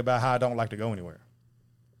soliloquy about how I don't like to go anywhere.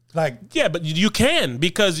 Like, yeah, but you can,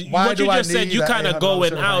 because what you just said, you kind of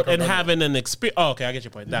going out and having an experience. Oh, okay, I get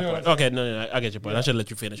your point. That point. Okay, no, I get your point. I should let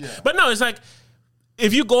you finish. Yeah. But no, it's like,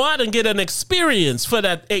 if you go out and get an experience for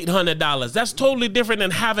that $800, that's totally different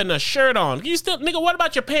than having a shirt on. You still, nigga, what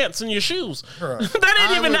about your pants and your shoes? That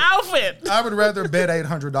ain't even the outfit. I would rather bet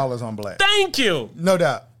 $800 on black. Thank you. No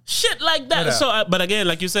doubt. Shit like that. Yeah. So, but again,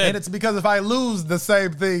 like you said, And it's because if I lose, the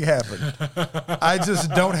same thing happened. I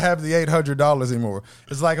just don't have the $800 anymore.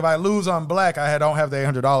 It's like if I lose on black, I don't have the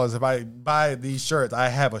 $800. If I buy these shirts, I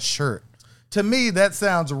have a shirt. To me, that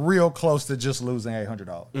sounds real close to just losing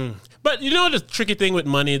 $800. But you know the tricky thing with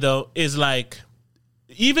money though is like,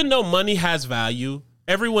 even though money has value,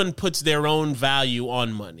 everyone puts their own value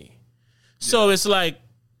on money. So it's like,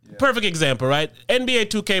 perfect example, right? NBA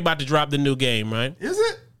 2K about to drop the new game, right? Is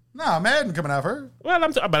it? Nah, Madden coming out first. Well,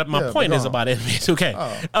 but my point is about NBA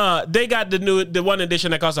 2K. They got the one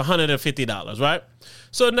edition that costs $150, right?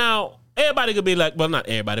 So now everybody could be like, well, not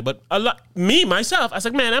everybody, but a lot. Me myself, I was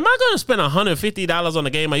like, man, am I going to spend $150 on a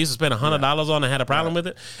game I used to spend $100 on and had a problem with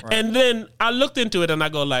it? Right. And then I looked into it and I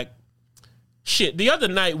go like, shit. The other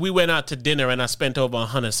night we went out to dinner and I spent over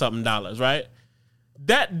 $100-something, right?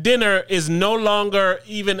 That dinner is no longer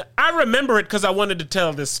even... I remember it because I wanted to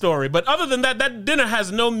tell this story. But other than that, that dinner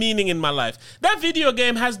has no meaning in my life. That video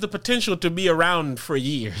game has the potential to be around for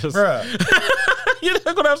years. Bruh. You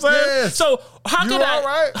know what I'm saying? Yes. So how could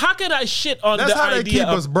I shit on That's the how idea they keep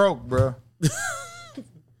of... us broke, bro.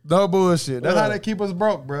 No bullshit. That's how they keep us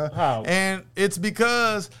broke, bro. How? And it's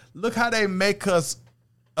because look how they make us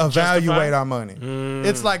evaluate our money.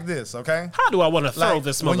 It's like this, okay? How do I want to throw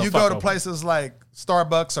this motherfucker? When you go to places like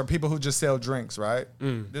Starbucks or people who just sell drinks, right?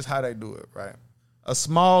 This is how they do it, right? A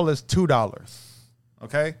small is $2,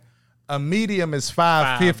 okay? A medium is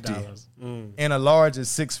 $5.50, and a large is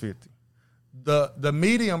 $6.50. The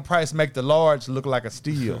medium price make the large look like a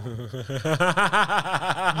steal. You smell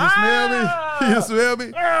me? You smell me?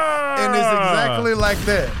 And it's exactly like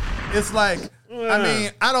that. It's like, I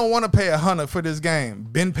mean, I don't want to pay $100 for this game.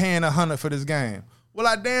 Been paying $100 for this game. Well,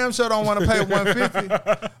 I damn sure don't want to pay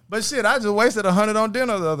 $150. But shit, I just wasted $100 on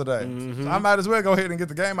dinner the other day. So I might as well go ahead and get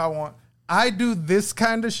the game I want. I do this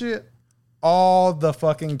kind of shit all the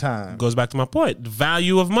fucking time. Goes back to my point. The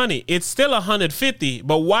value of money. It's still $150,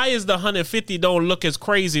 but why is the $150 don't look as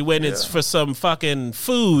crazy when it's for some fucking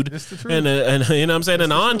food and you know what I'm saying,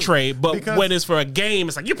 an entree, but because when it's for a game,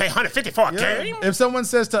 it's like you pay $150 for a game? If someone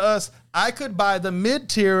says to us, I could buy the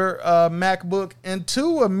mid-tier MacBook and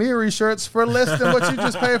 2 Amiri shirts for less than what you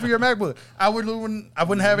just paid for your MacBook, I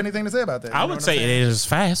wouldn't have anything to say about that. I would say it is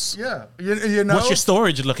fast. Yeah. You know? What's your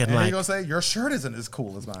storage looking like? He's going to say, your shirt isn't as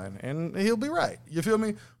cool as mine. And he'll be right. You feel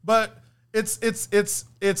me? But it's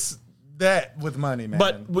that with money, man.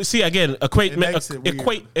 But see, again, equating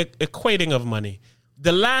of money.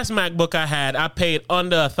 The last MacBook I had, I paid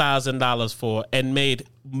under $1,000 for and made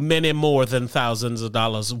many more than thousands of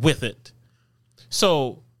dollars with it.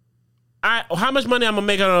 So, how much money I'm gonna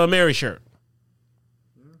make on a Mary shirt?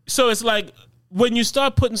 So it's like when you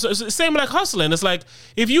start putting, it's the same like hustling. It's like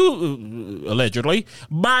if you allegedly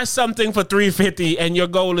buy something for $350 and your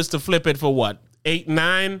goal is to flip it for what, $8,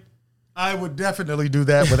 $9? I would definitely do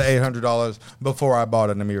that with $800 before I bought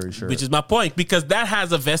an Amiri shirt. Which is my point, because that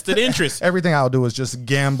has a vested interest. Everything I'll do is just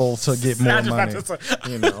gamble to get more money.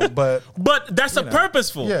 You know, but that's a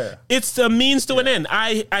purposeful. Yeah. It's a means to an end.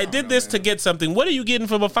 I did this to get something. What are you getting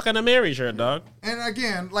from a fucking Amiri shirt, dog? And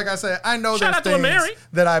again, like I said, I know Shout there's out things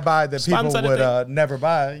that I buy that people would never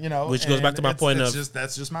buy. You know, which goes back to my point of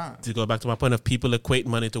that's just mine. To go back to my point of people equate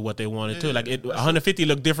money to what they want it to. Like $150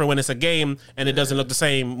 look different when it's a game, and it doesn't look the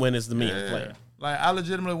same when it's the me player. Like, I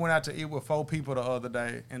legitimately went out to eat with 4 people the other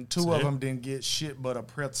day, and 2 of them didn't get shit but a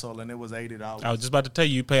pretzel, and it was $80. I was just about to tell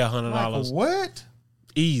you pay $100. Like, what?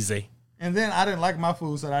 Easy. And then I didn't like my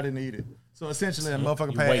food, so I didn't eat it. So essentially, a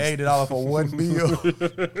motherfucker paid $80 for one meal.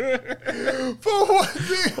 For one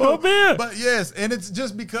meal. For a meal. But yes, and it's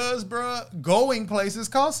just because, bruh, going places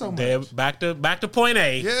cost so much. Back to point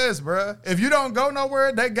A. Yes, bruh. If you don't go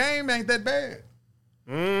nowhere, that game ain't that bad.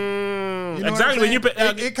 You know exactly. When you pay,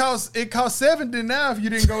 it costs $70 now if you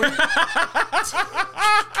didn't go eat.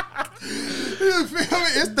 You feel me?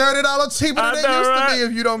 It's $30 cheaper than it used to be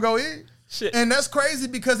if you don't go eat. Shit. And that's crazy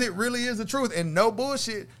because it really is the truth. And no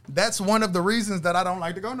bullshit, that's one of the reasons that I don't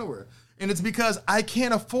like to go nowhere. And it's because I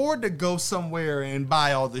can't afford to go somewhere and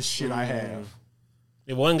buy all this shit I have.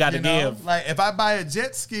 It one got to give. Like if I buy a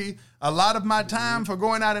jet ski, a lot of my time for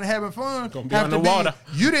going out and having fun gonna be on the water.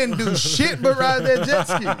 You didn't do shit but ride that jet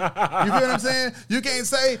ski. You feel what I'm saying? You can't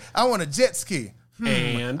say I want a jet ski.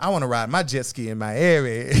 And I want to ride my jet ski in my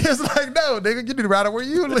area. It's like, no, nigga, you need to ride it where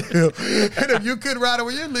you live. And if you couldn't ride it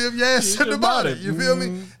where you live, your ass shouldn't have bought it. You feel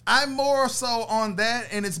me? I'm more so on that,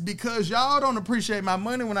 and it's because y'all don't appreciate my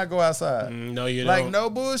money when I go outside. No, you don't. Like,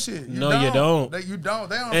 no bullshit. You don't. You don't. You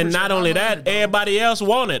don't. They don't. And not only that, everybody else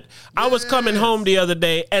want it. I was coming home the other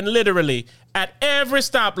day, and literally at every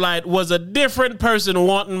stoplight was a different person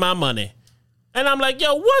wanting my money. And I'm like,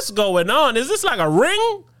 yo, what's going on? Is this like a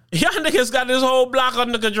ring? Y'all niggas got this whole block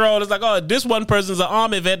under control. It's like, oh, this one person's an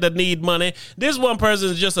army vet that need money. This one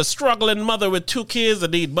person's just a struggling mother with 2 kids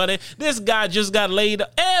that need money. This guy just got laid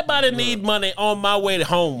up. Everybody need money on my way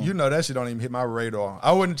home. You know that shit don't even hit my radar.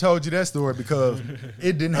 I wouldn't have told you that story because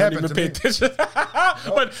it didn't happen to me.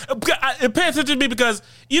 But pay attention to me because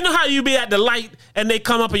you know how you be at the light and they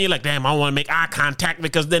come up and you're like, damn, I don't want to make eye contact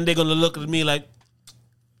because then they're going to look at me like,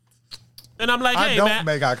 and I'm like, hey, I don't man,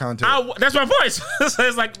 make eye contact. That's my voice. So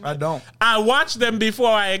it's like I don't. I watch them before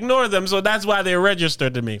I ignore them, so that's why they're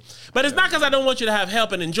registered to me. But it's not because I don't want you to have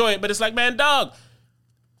help and enjoy it. But it's like, man, dog.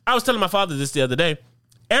 I was telling my father this the other day.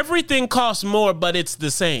 Everything costs more, but it's the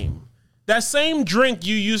same. That same drink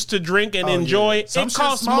you used to drink and enjoy, it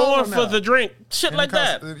costs more for the drink. Shit like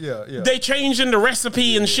that. Yeah. They changing the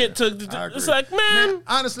recipe and shit to. It's like, man.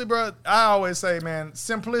 Honestly, bro, I always say, man,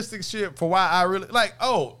 simplistic shit for why I really like.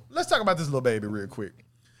 Oh, let's talk about this little baby real quick.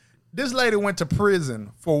 This lady went to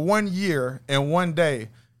prison for 1 year and 1 day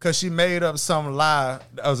because she made up some lie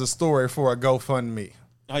as a story for a GoFundMe,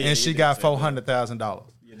 and she got $400,000.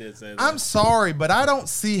 I'm sorry, but I don't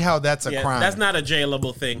see how that's a crime. That's not a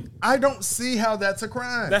jailable thing. I don't see how that's a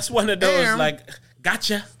crime. That's one of those, like,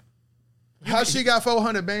 gotcha. How she got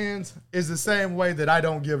 400 bands is the same way that I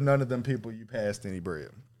don't give none of them people you passed any bread.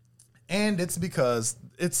 And it's because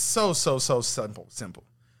it's so simple.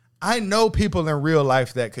 I know people in real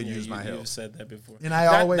life that could use my help. You've said that before. And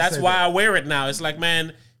that's why I wear it now. It's like,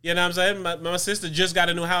 man, you know what I'm saying? My sister just got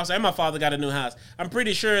a new house and my father got a new house. I'm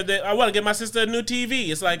pretty sure that I want to get my sister a new TV.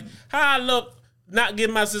 It's like, how I look not give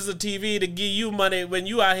my sister a TV to give you money when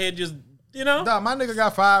you out here just, you know? Nah, my nigga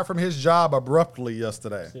got fired from his job abruptly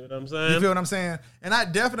yesterday. See what I'm saying? You feel what I'm saying? And I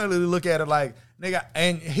definitely look at it like, nigga,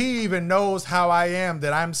 and he even knows how I am,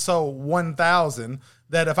 that I'm so 1,000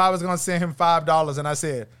 that if I was going to send him $5 and I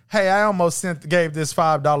said, hey, I almost gave this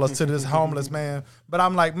 $5 to this homeless man, but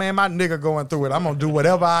I'm like, man, my nigga going through it. I'm going to do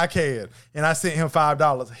whatever I can. And I sent him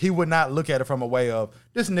 $5. He would not look at it from a way of,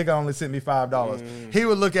 this nigga only sent me $5. He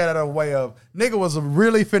would look at it a way of, nigga was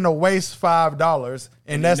really finna waste $5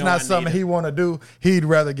 and that's not something he want to do. He'd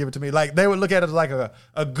rather give it to me. Like, they would look at it like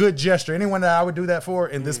a good gesture. Anyone that I would do that for,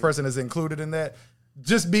 and this person is included in that,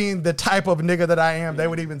 just being the type of nigga that I am, they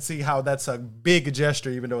would even see how that's a big gesture,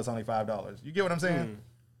 even though it's only $5. You get what I'm saying?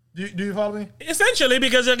 Do you follow me? Essentially,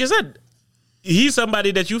 because like I said, he's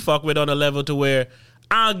somebody that you fuck with on a level to where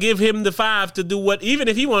I'll give him the $5 to do what, even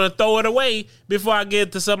if he want to throw it away before I get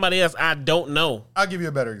it to somebody else I don't know. I'll give you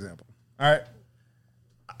a better example. All right.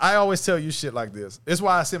 I always tell you shit like this. It's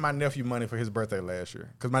why I sent my nephew money for his birthday last year.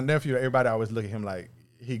 Because my nephew, everybody always look at him like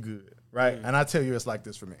he good, right? And I tell you it's like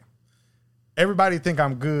this for me. Everybody think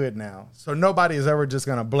I'm good now, so nobody is ever just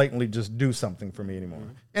going to blatantly just do something for me anymore.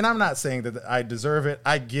 And I'm not saying that I deserve it.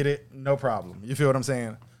 I get it. No problem. You feel what I'm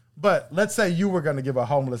saying? But let's say you were going to give a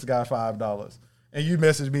homeless guy $5, and you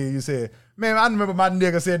messaged me and you said, man, I remember my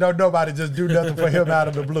nigga said, don't nobody just do nothing for him out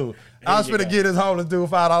of the blue. I was finna get this homeless dude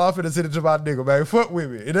 $5. I'm finna send it to my nigga, man. Fuck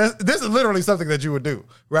with me. And this is literally something that you would do,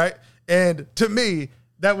 right? And to me,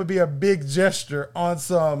 that would be a big gesture on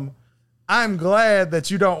some, I'm glad that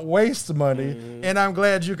you don't waste money, and I'm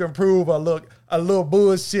glad you can prove a little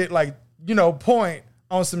bullshit, like, you know, point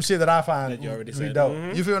on some shit that I find that you already said.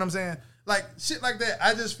 Dope. You feel what I'm saying? Like, shit like that.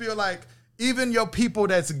 I just feel like even your people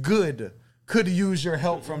that's good could use your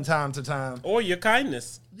help from time to time. Or your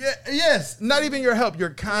kindness. Yeah, yes. Not even your help,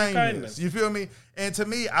 your kindness. You feel me? And to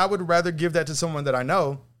me, I would rather give that to someone that I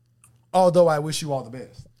know, although I wish you all the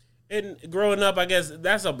best. And growing up, I guess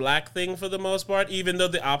that's a black thing for the most part, even though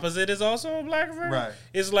the opposite is also a black thing. Right.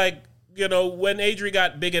 It's like, you know, when Adri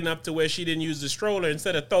got big enough to where she didn't use the stroller,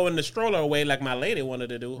 instead of throwing the stroller away like my lady wanted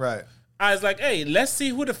to do. Right. I was like, hey, let's see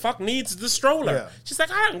who the fuck needs the stroller. Yeah. She's like,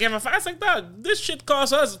 I don't give a fuck. I was like, dog, this shit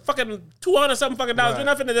costs us fucking $200-something fucking dollars. We're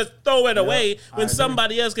not finna just throw it away when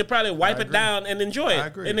somebody else could probably wipe it down and enjoy it. I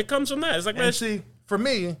agree. And it comes from that. It's like, man, see, for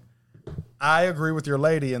me, I agree with your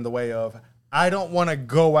lady in the way of, I don't want to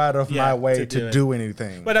go out of my way to do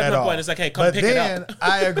anything. But that's my point. It's like, hey, come pick it up. But then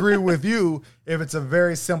I agree with you if it's a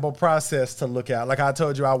very simple process to look at. Like I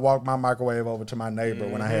told you, I walked my microwave over to my neighbor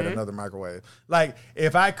when I had another microwave. Like,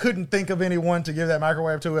 if I couldn't think of anyone to give that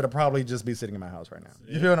microwave to, it'd probably just be sitting in my house right now.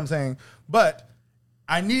 You feel what I'm saying? But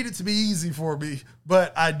I need it to be easy for me,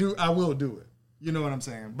 but I will do it. You know what I'm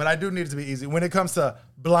saying? But I do need it to be easy. When it comes to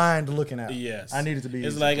blind looking out, yes, I need it to be easy.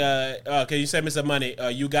 It's like, can you send me some money?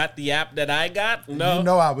 You got the app that I got? No. You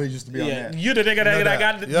know I used to be on that. You the nigga that I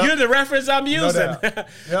got. Yep. You're the reference I'm using. No yep.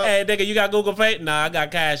 Hey, nigga, you got Google Pay? Nah, I got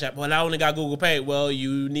Cash App. Well, I only got Google Pay. Well,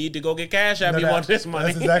 you need to go get Cash App. You want this money.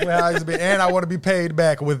 That's exactly how I used to be. And I want to be paid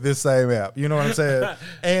back with this same app. You know what I'm saying?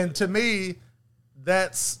 And to me,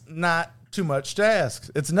 that's not too much to ask.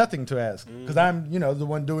 It's nothing to ask because I'm, the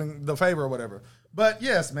one doing the favor or whatever. But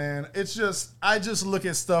yes, man, it's just, I just look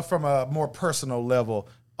at stuff from a more personal level,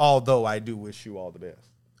 although I do wish you all the best.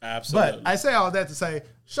 Absolutely. But I say all that to say,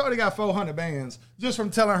 Shorty got 400 bands just from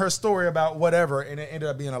telling her story about whatever, and it ended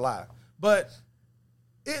up being a lie. But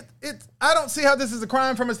I don't see how this is a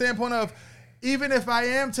crime from a standpoint of, even if I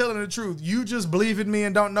am telling the truth, you just believe in me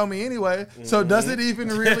and don't know me anyway. So does it even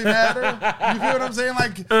really matter? You feel what I'm saying?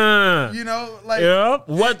 Yeah.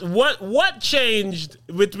 What changed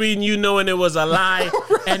between you knowing it was a lie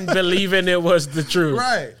and believing it was the truth?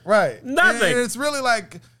 Right. Nothing. And it's really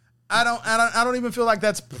like, I don't even feel like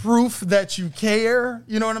that's proof that you care.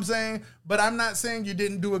 You know what I'm saying? But I'm not saying you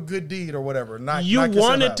didn't do a good deed or whatever. You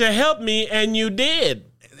wanted to help me and you did.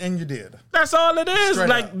 And you did. That's all it is. Straight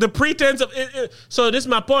like up. the pretense of it. So this is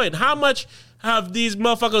my point. How much have these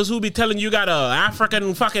motherfuckers who be telling you got a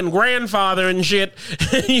African fucking grandfather and shit,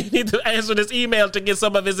 you need to answer this email to get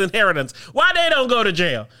some of his inheritance? Why they don't go to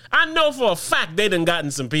jail? I know for a fact they done gotten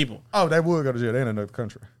some people. Oh, they would go to jail. They in another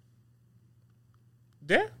country.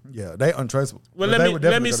 Yeah? Yeah, they untraceable. Well,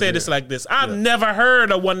 let me say this like this. I've never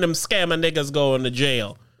heard of one of them scammer niggas going to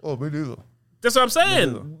jail. Oh, me neither. That's what I'm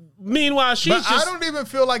saying. Meanwhile, she's I don't even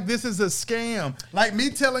feel like this is a scam. Like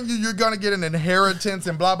me telling you you're going to get an inheritance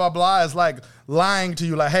and blah, blah, blah is like lying to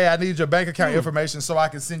you. Like, hey, I need your bank account information so I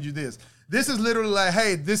can send you this. This is literally like,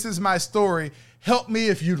 hey, this is my story. Help me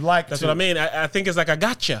if you'd like That's to. what I mean. I think it's like a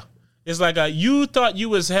gotcha. It's like you thought you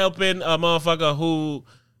was helping a motherfucker who,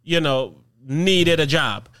 needed a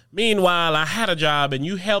job. Meanwhile, I had a job and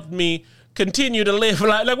you helped me continue to live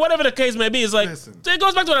like whatever the case may be. It's like, it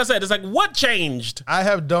goes back to what I said. It's like, what changed? I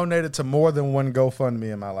have donated to more than one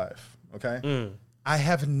GoFundMe in my life. Okay. I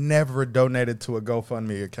have never donated to a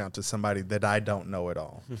GoFundMe account to somebody that I don't know at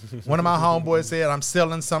all. One of my homeboys said, I'm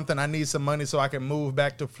selling something. I need some money so I can move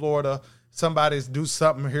back to Florida. Somebody's do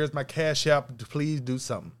something. Here's my Cash App. Please do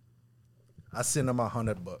something. I sent them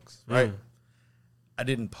 $100, right? I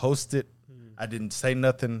didn't post it. I didn't say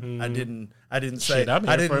nothing. I didn't say. Shit, I'm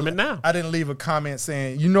here for it now. I didn't leave a comment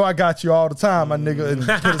saying, I got you all the time, my nigga, and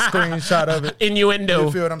put a screenshot of it. Innuendo.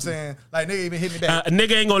 You feel what I'm saying? Like, nigga even hit me back.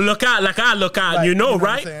 Nigga ain't gonna look out like I look out, Like, right?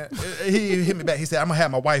 What I'm saying? He hit me back. He said, I'm gonna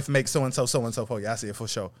have my wife make so-and-so for you. I said, for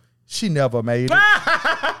sure. She never made it.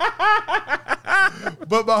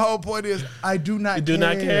 But my whole point is, I do not care. You do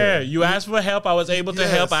not care. You asked for help. I was able to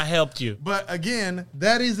help. I helped you. But again,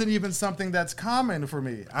 that isn't even something that's common for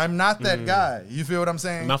me. I'm not that guy. You feel what I'm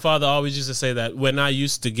saying? My father always used to say that when I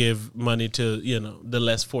used to give money to, the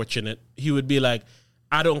less fortunate, he would be like,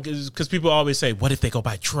 I don't, because people always say, what if they go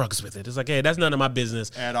buy drugs with it? It's like, hey, that's none of my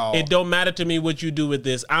business. At all. It don't matter to me what you do with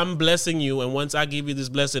this. I'm blessing you, and once I give you this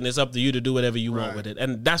blessing, it's up to you to do whatever you want with it.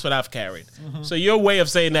 And that's what I've carried. So your way of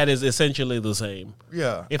saying that is essentially the same.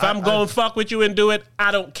 Yeah. If I'm going to fuck with you and do it,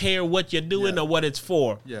 I don't care what you're doing or what it's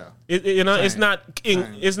for. Yeah. It's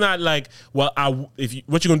not like, well,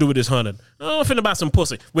 what you gonna do with this 100? Oh, I'm finna buy some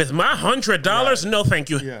pussy with my $100. No, thank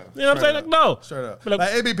you. Yeah. You know what I'm saying? Like, no. Straight up.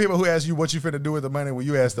 Like, it be people who ask you what you finna do with the money when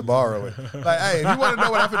you ask to borrow it. Like, hey, if you want to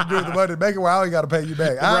know what I finna do with the money, make it where I ain't got to pay you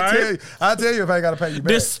back. I'll tell you if I ain't got to pay you back.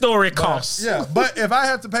 This story costs. Yeah, but if I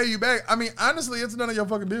have to pay you back, I mean, honestly, it's none of your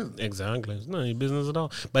fucking business. Exactly. It's none of your business at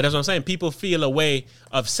all. But that's what I'm saying. People feel a way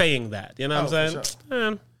of saying that. You know what I'm saying?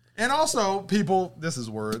 Sure. And also, people, this is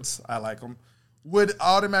words, I like them, would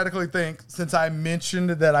automatically think, since I mentioned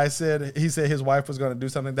that he said his wife was going to do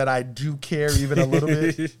something, that I do care even a little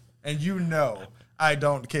bit. And I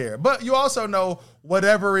don't care. But you also know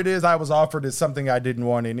whatever it is I was offered is something I didn't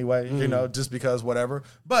want anyway, just because whatever.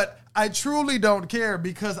 But I truly don't care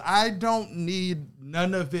because I don't need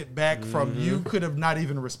none of it back from you. Could have not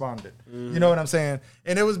even responded. You know what I'm saying?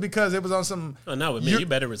 And it was because it was on some... Oh, not with me. You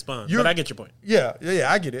better respond. But I get your point. Yeah,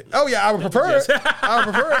 I get it. Oh, yeah, I would prefer it. I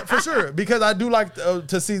would prefer it for sure because I do like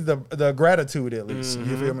to see the gratitude at least.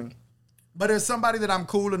 You feel me? But it's somebody that I'm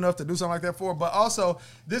cool enough to do something like that for. But also,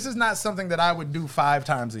 this is not something that I would do 5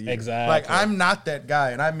 times a year. Exactly. Like, I'm not that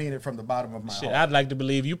guy, and I mean it from the bottom of my heart. I'd like to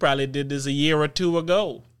believe you probably did this a year or 2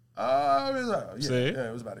 ago. It was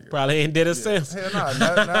about a year. Probably ain't did it since. Hell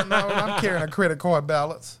no, I'm carrying a credit card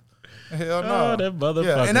balance. Hell no. Oh, that motherfucker.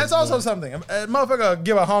 Yeah, and that's also something. A motherfucker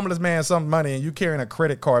give a homeless man some money and you carrying a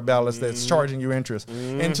credit card balance that's charging you interest.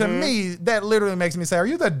 And to me, that literally makes me say, are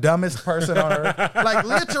you the dumbest person on earth? Like,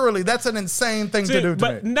 literally, that's an insane thing to do to me.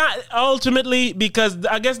 But not ultimately, because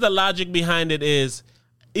I guess the logic behind it is,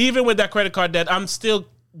 even with that credit card debt, I'm still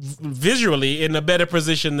visually in a better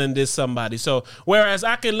position than this somebody. So whereas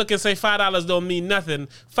I can look and say $5 don't mean nothing,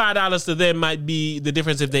 $5 to them might be the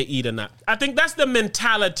difference if they eat or not. I think that's the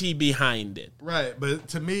mentality behind it. Right, but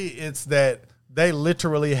to me it's that they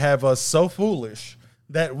literally have us so foolish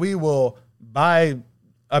that we will buy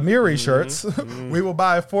Amiri shirts, we will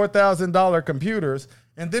buy $4,000 computers,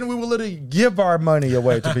 and then we will literally give our money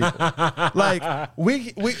away to people. Like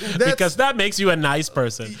because that makes you a nice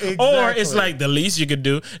person. Exactly. Or it's like the least you could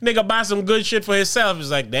do. Nigga buy some good shit for himself.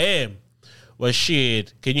 It's like, damn. Well,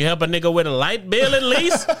 shit. Can you help a nigga with a light bill at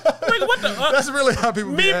least? Like, what the? That's really how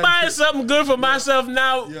people. Me buying something good for myself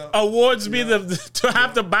now awards me to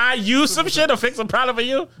have to buy you some shit or fix a problem for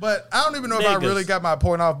you. But I don't even know if I really got my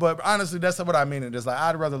point off. But honestly, that's what I mean. It's like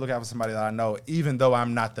I'd rather look out for somebody that I know, even though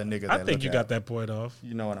I'm not the nigga. I think you got that point off.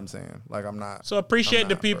 You know what I'm saying? Like I'm not. So appreciate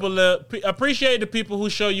the people. Appreciate the people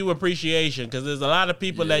who show you appreciation, because there's a lot of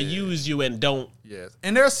people that use you and don't. Yes,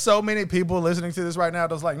 and there's so many people listening to this right now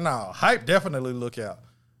that's like, no, hype definitely look out.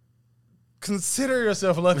 Consider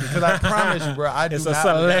yourself lucky, because I promise you, bro, I do not look out. It's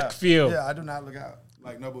a select few. Yeah, I do not look out.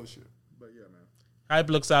 Like, no bullshit. But yeah, man. Hype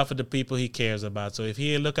looks out for the people he cares about. So if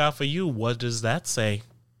he ain't look out for you, what does that say?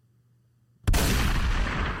 All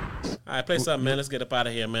right, play something, man. Let's get up out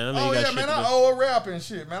of here, man. Oh, yeah, man, I owe a rap and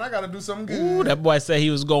shit, man. I got to do something good. Ooh, that boy said he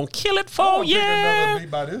was going to kill it for you. Another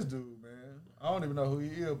beat by this dude, man. I don't even know who he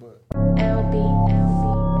is, but... I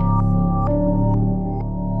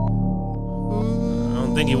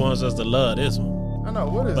don't think he wants us to love this one. I know,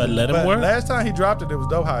 what is it? But let him work. Last time he dropped it was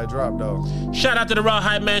dope how it dropped, though. Shout out to the Raw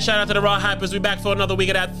Hype, man. Shout out to the Raw Hypers. We back for another week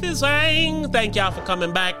of that thing. Thank y'all for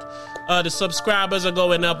coming back. The subscribers are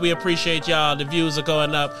going up. We appreciate y'all. The views are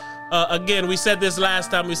going up. Again, we said this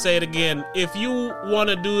last time. We say it again. If you want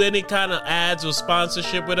to do any kind of ads or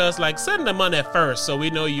sponsorship with us, like, send the money first so we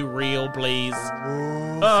know you real, please.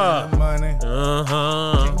 Ooh, send the money.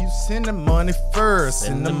 Can you send the money first?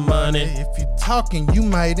 Send the money. If you talking, you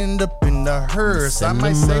might end up in the hearse. I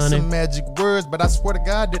might say some magic words, but I swear to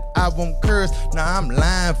God that I won't curse. Nah, I'm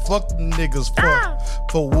lying. Fuck them niggas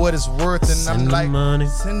for what it's worth. And I'm like,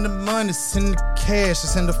 send the money, send the cash,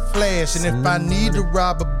 send the flash. And if I need to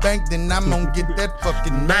rob a bank, then I'm gonna get that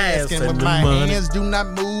fucking mask. And when my hands do not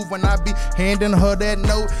move when I be handing her that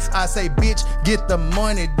note, I say, bitch, get the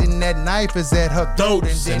money. Then that knife is at her throat.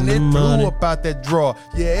 And then it flew up out that drawer.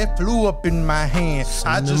 Yeah, it flew up in my hand.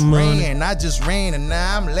 I just ran, and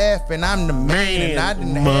now I'm laughing. I'm the man, and I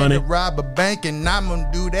didn't have to rob a bank, and I'm gonna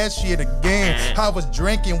do that shit again. I was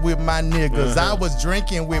drinking with my niggas. I was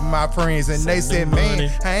drinking with my friends, and they said,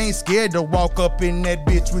 man, I ain't scared to walk up in that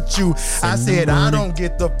bitch with you. I said, I don't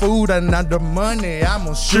get the food and not the money, I'm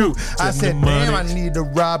gonna shoot. I said, damn, I need to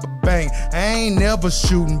rob a bank. I ain't never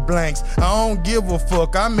shooting blanks. I don't give a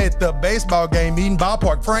fuck. I'm at the baseball game eating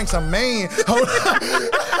ballpark franks. I'm man. Hold on.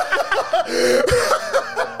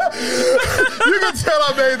 You can tell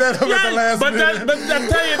I made that up at the last minute. But I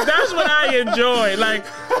tell you, that's what I enjoy. Like,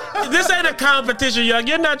 this ain't a competition, young.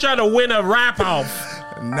 You're not trying to win a rap off.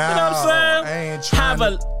 No, you know what I'm saying? I ain't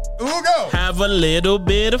trying have a little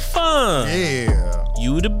bit of fun. Yeah.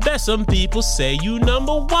 You the best. Some people say you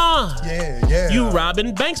number one. Yeah. You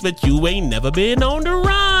robbing banks, but you ain't never been on the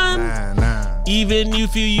run. Nah. Even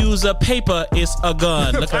if you use a paper, it's a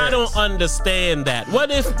gun. Look, I don't understand that.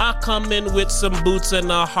 What if I come in with some boots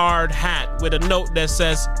and a hard hat with a note that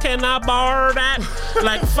says, can I borrow that?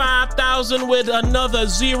 Like 5,000 with another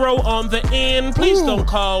zero on the end. Please don't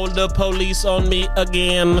call the police on me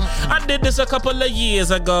again. I did this a couple of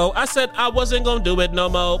years ago. I said I wasn't gonna do it no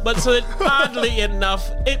more, but so oddly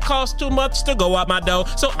enough, it costs too much to go out my door.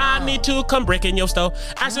 So I need to come break in your store,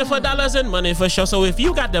 asking for dollars and money for sure. So if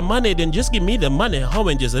you got the money, then just give me the money home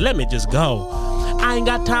and just let me just go. I ain't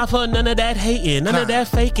got time for none of that hating, none of that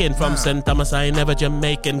faking. From St. Thomas, I ain't never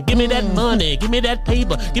Jamaican. Give me that money, give me that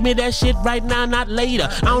paper, give me that shit right now, not later.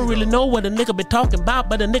 I don't really know what a nigga be talking about,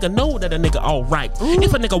 but a nigga know that a nigga alright.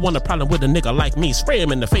 If a nigga want a problem with a nigga like me, spray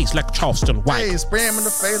him in the face like Charleston White. Hey, spray him in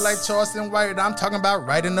the face like Charleston White. I'm talking about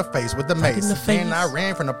right in the face with the mace. Then I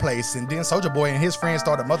ran from the place, and then Soulja Boy and his friends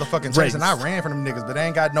started motherfucking chasing. I ran from them niggas, but they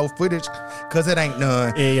ain't got no footage, cause it ain't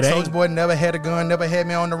none. Soulja Boy never had a gun, never had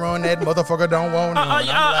me on the run. That motherfucker don't want none.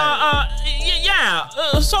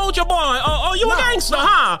 Soulja Boy, you a gangster,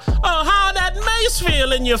 huh? How that mace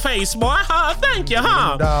feel in your face, boy? Thank you,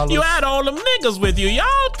 huh? You had all them niggas with you.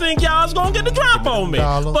 Y'all think y'all's gonna get the drop on me.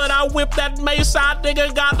 But I whipped that mace out,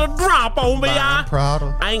 nigga, got the drop on me, I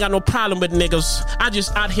ain't got no problem with niggas. I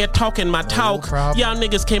just out here talking my talk. Y'all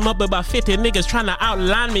niggas came up with about 50 niggas trying to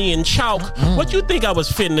outline me in chalk. What you think I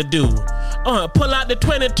was finna do? Pull out the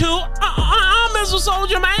 22? Mr.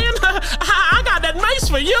 Soldier, man. I got that mace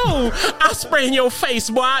for you. I spray in your face,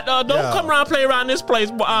 boy. Don't come around play around this place,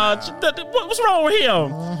 boy. What's wrong with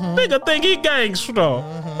him? Nigga think he gangster.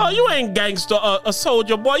 You ain't gangster, a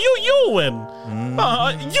soldier, boy. You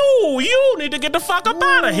need to get the fuck up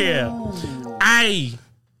out of here. Hey.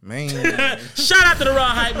 Man. Shout out to the Raw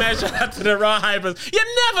Hype, man. Shout out to the Raw Hypers. You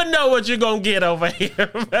never know what you're going to get over here,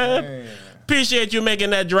 man. Appreciate you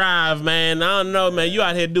making that drive, man. I don't know, man. You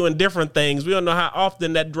out here doing different things. We don't know how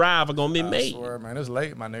often that drive are going to be made. I swear, man. It's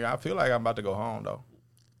late, my nigga. I feel like I'm about to go home, though.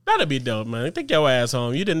 That'd be dope, man. Take your ass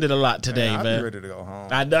home. You done did a lot today, man. I'll be ready to go home.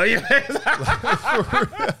 I know you.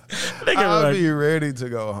 I'll be ready to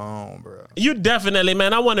go home, bro. You definitely,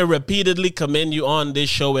 man. I want to repeatedly commend you on this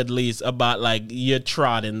show, at least, about like your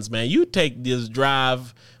trottings, man. You take this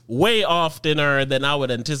drive way oftener than I would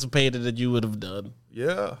anticipate that you would have done.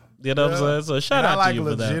 Yeah. You know what I'm saying? So shout out to you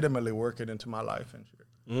for that. I like legitimately working into my life and shit.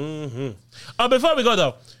 Mm-hmm. Before we go,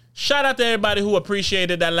 though, shout out to everybody who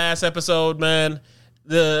appreciated that last episode, man.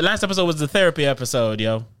 The last episode was the therapy episode,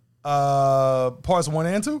 yo. Parts 1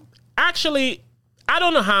 and 2? Actually, I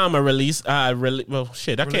don't know how I'm going to release. Well,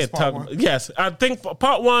 shit, I can't talk. Yes, I think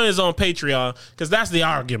part 1 is on Patreon because that's the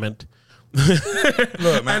argument.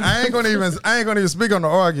 Look, man, I ain't gonna even speak on the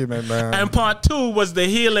argument, man. And part 2 was the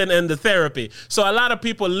healing and the therapy. So a lot of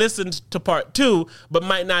people listened to part 2, but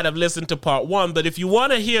might not have listened to part 1. But if you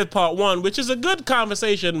want to hear part 1, which is a good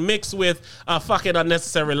conversation mixed with a fucking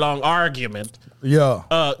unnecessary long argument. Yeah.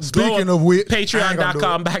 Speaking of which,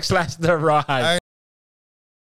 Patreon.com/The Raw Hype.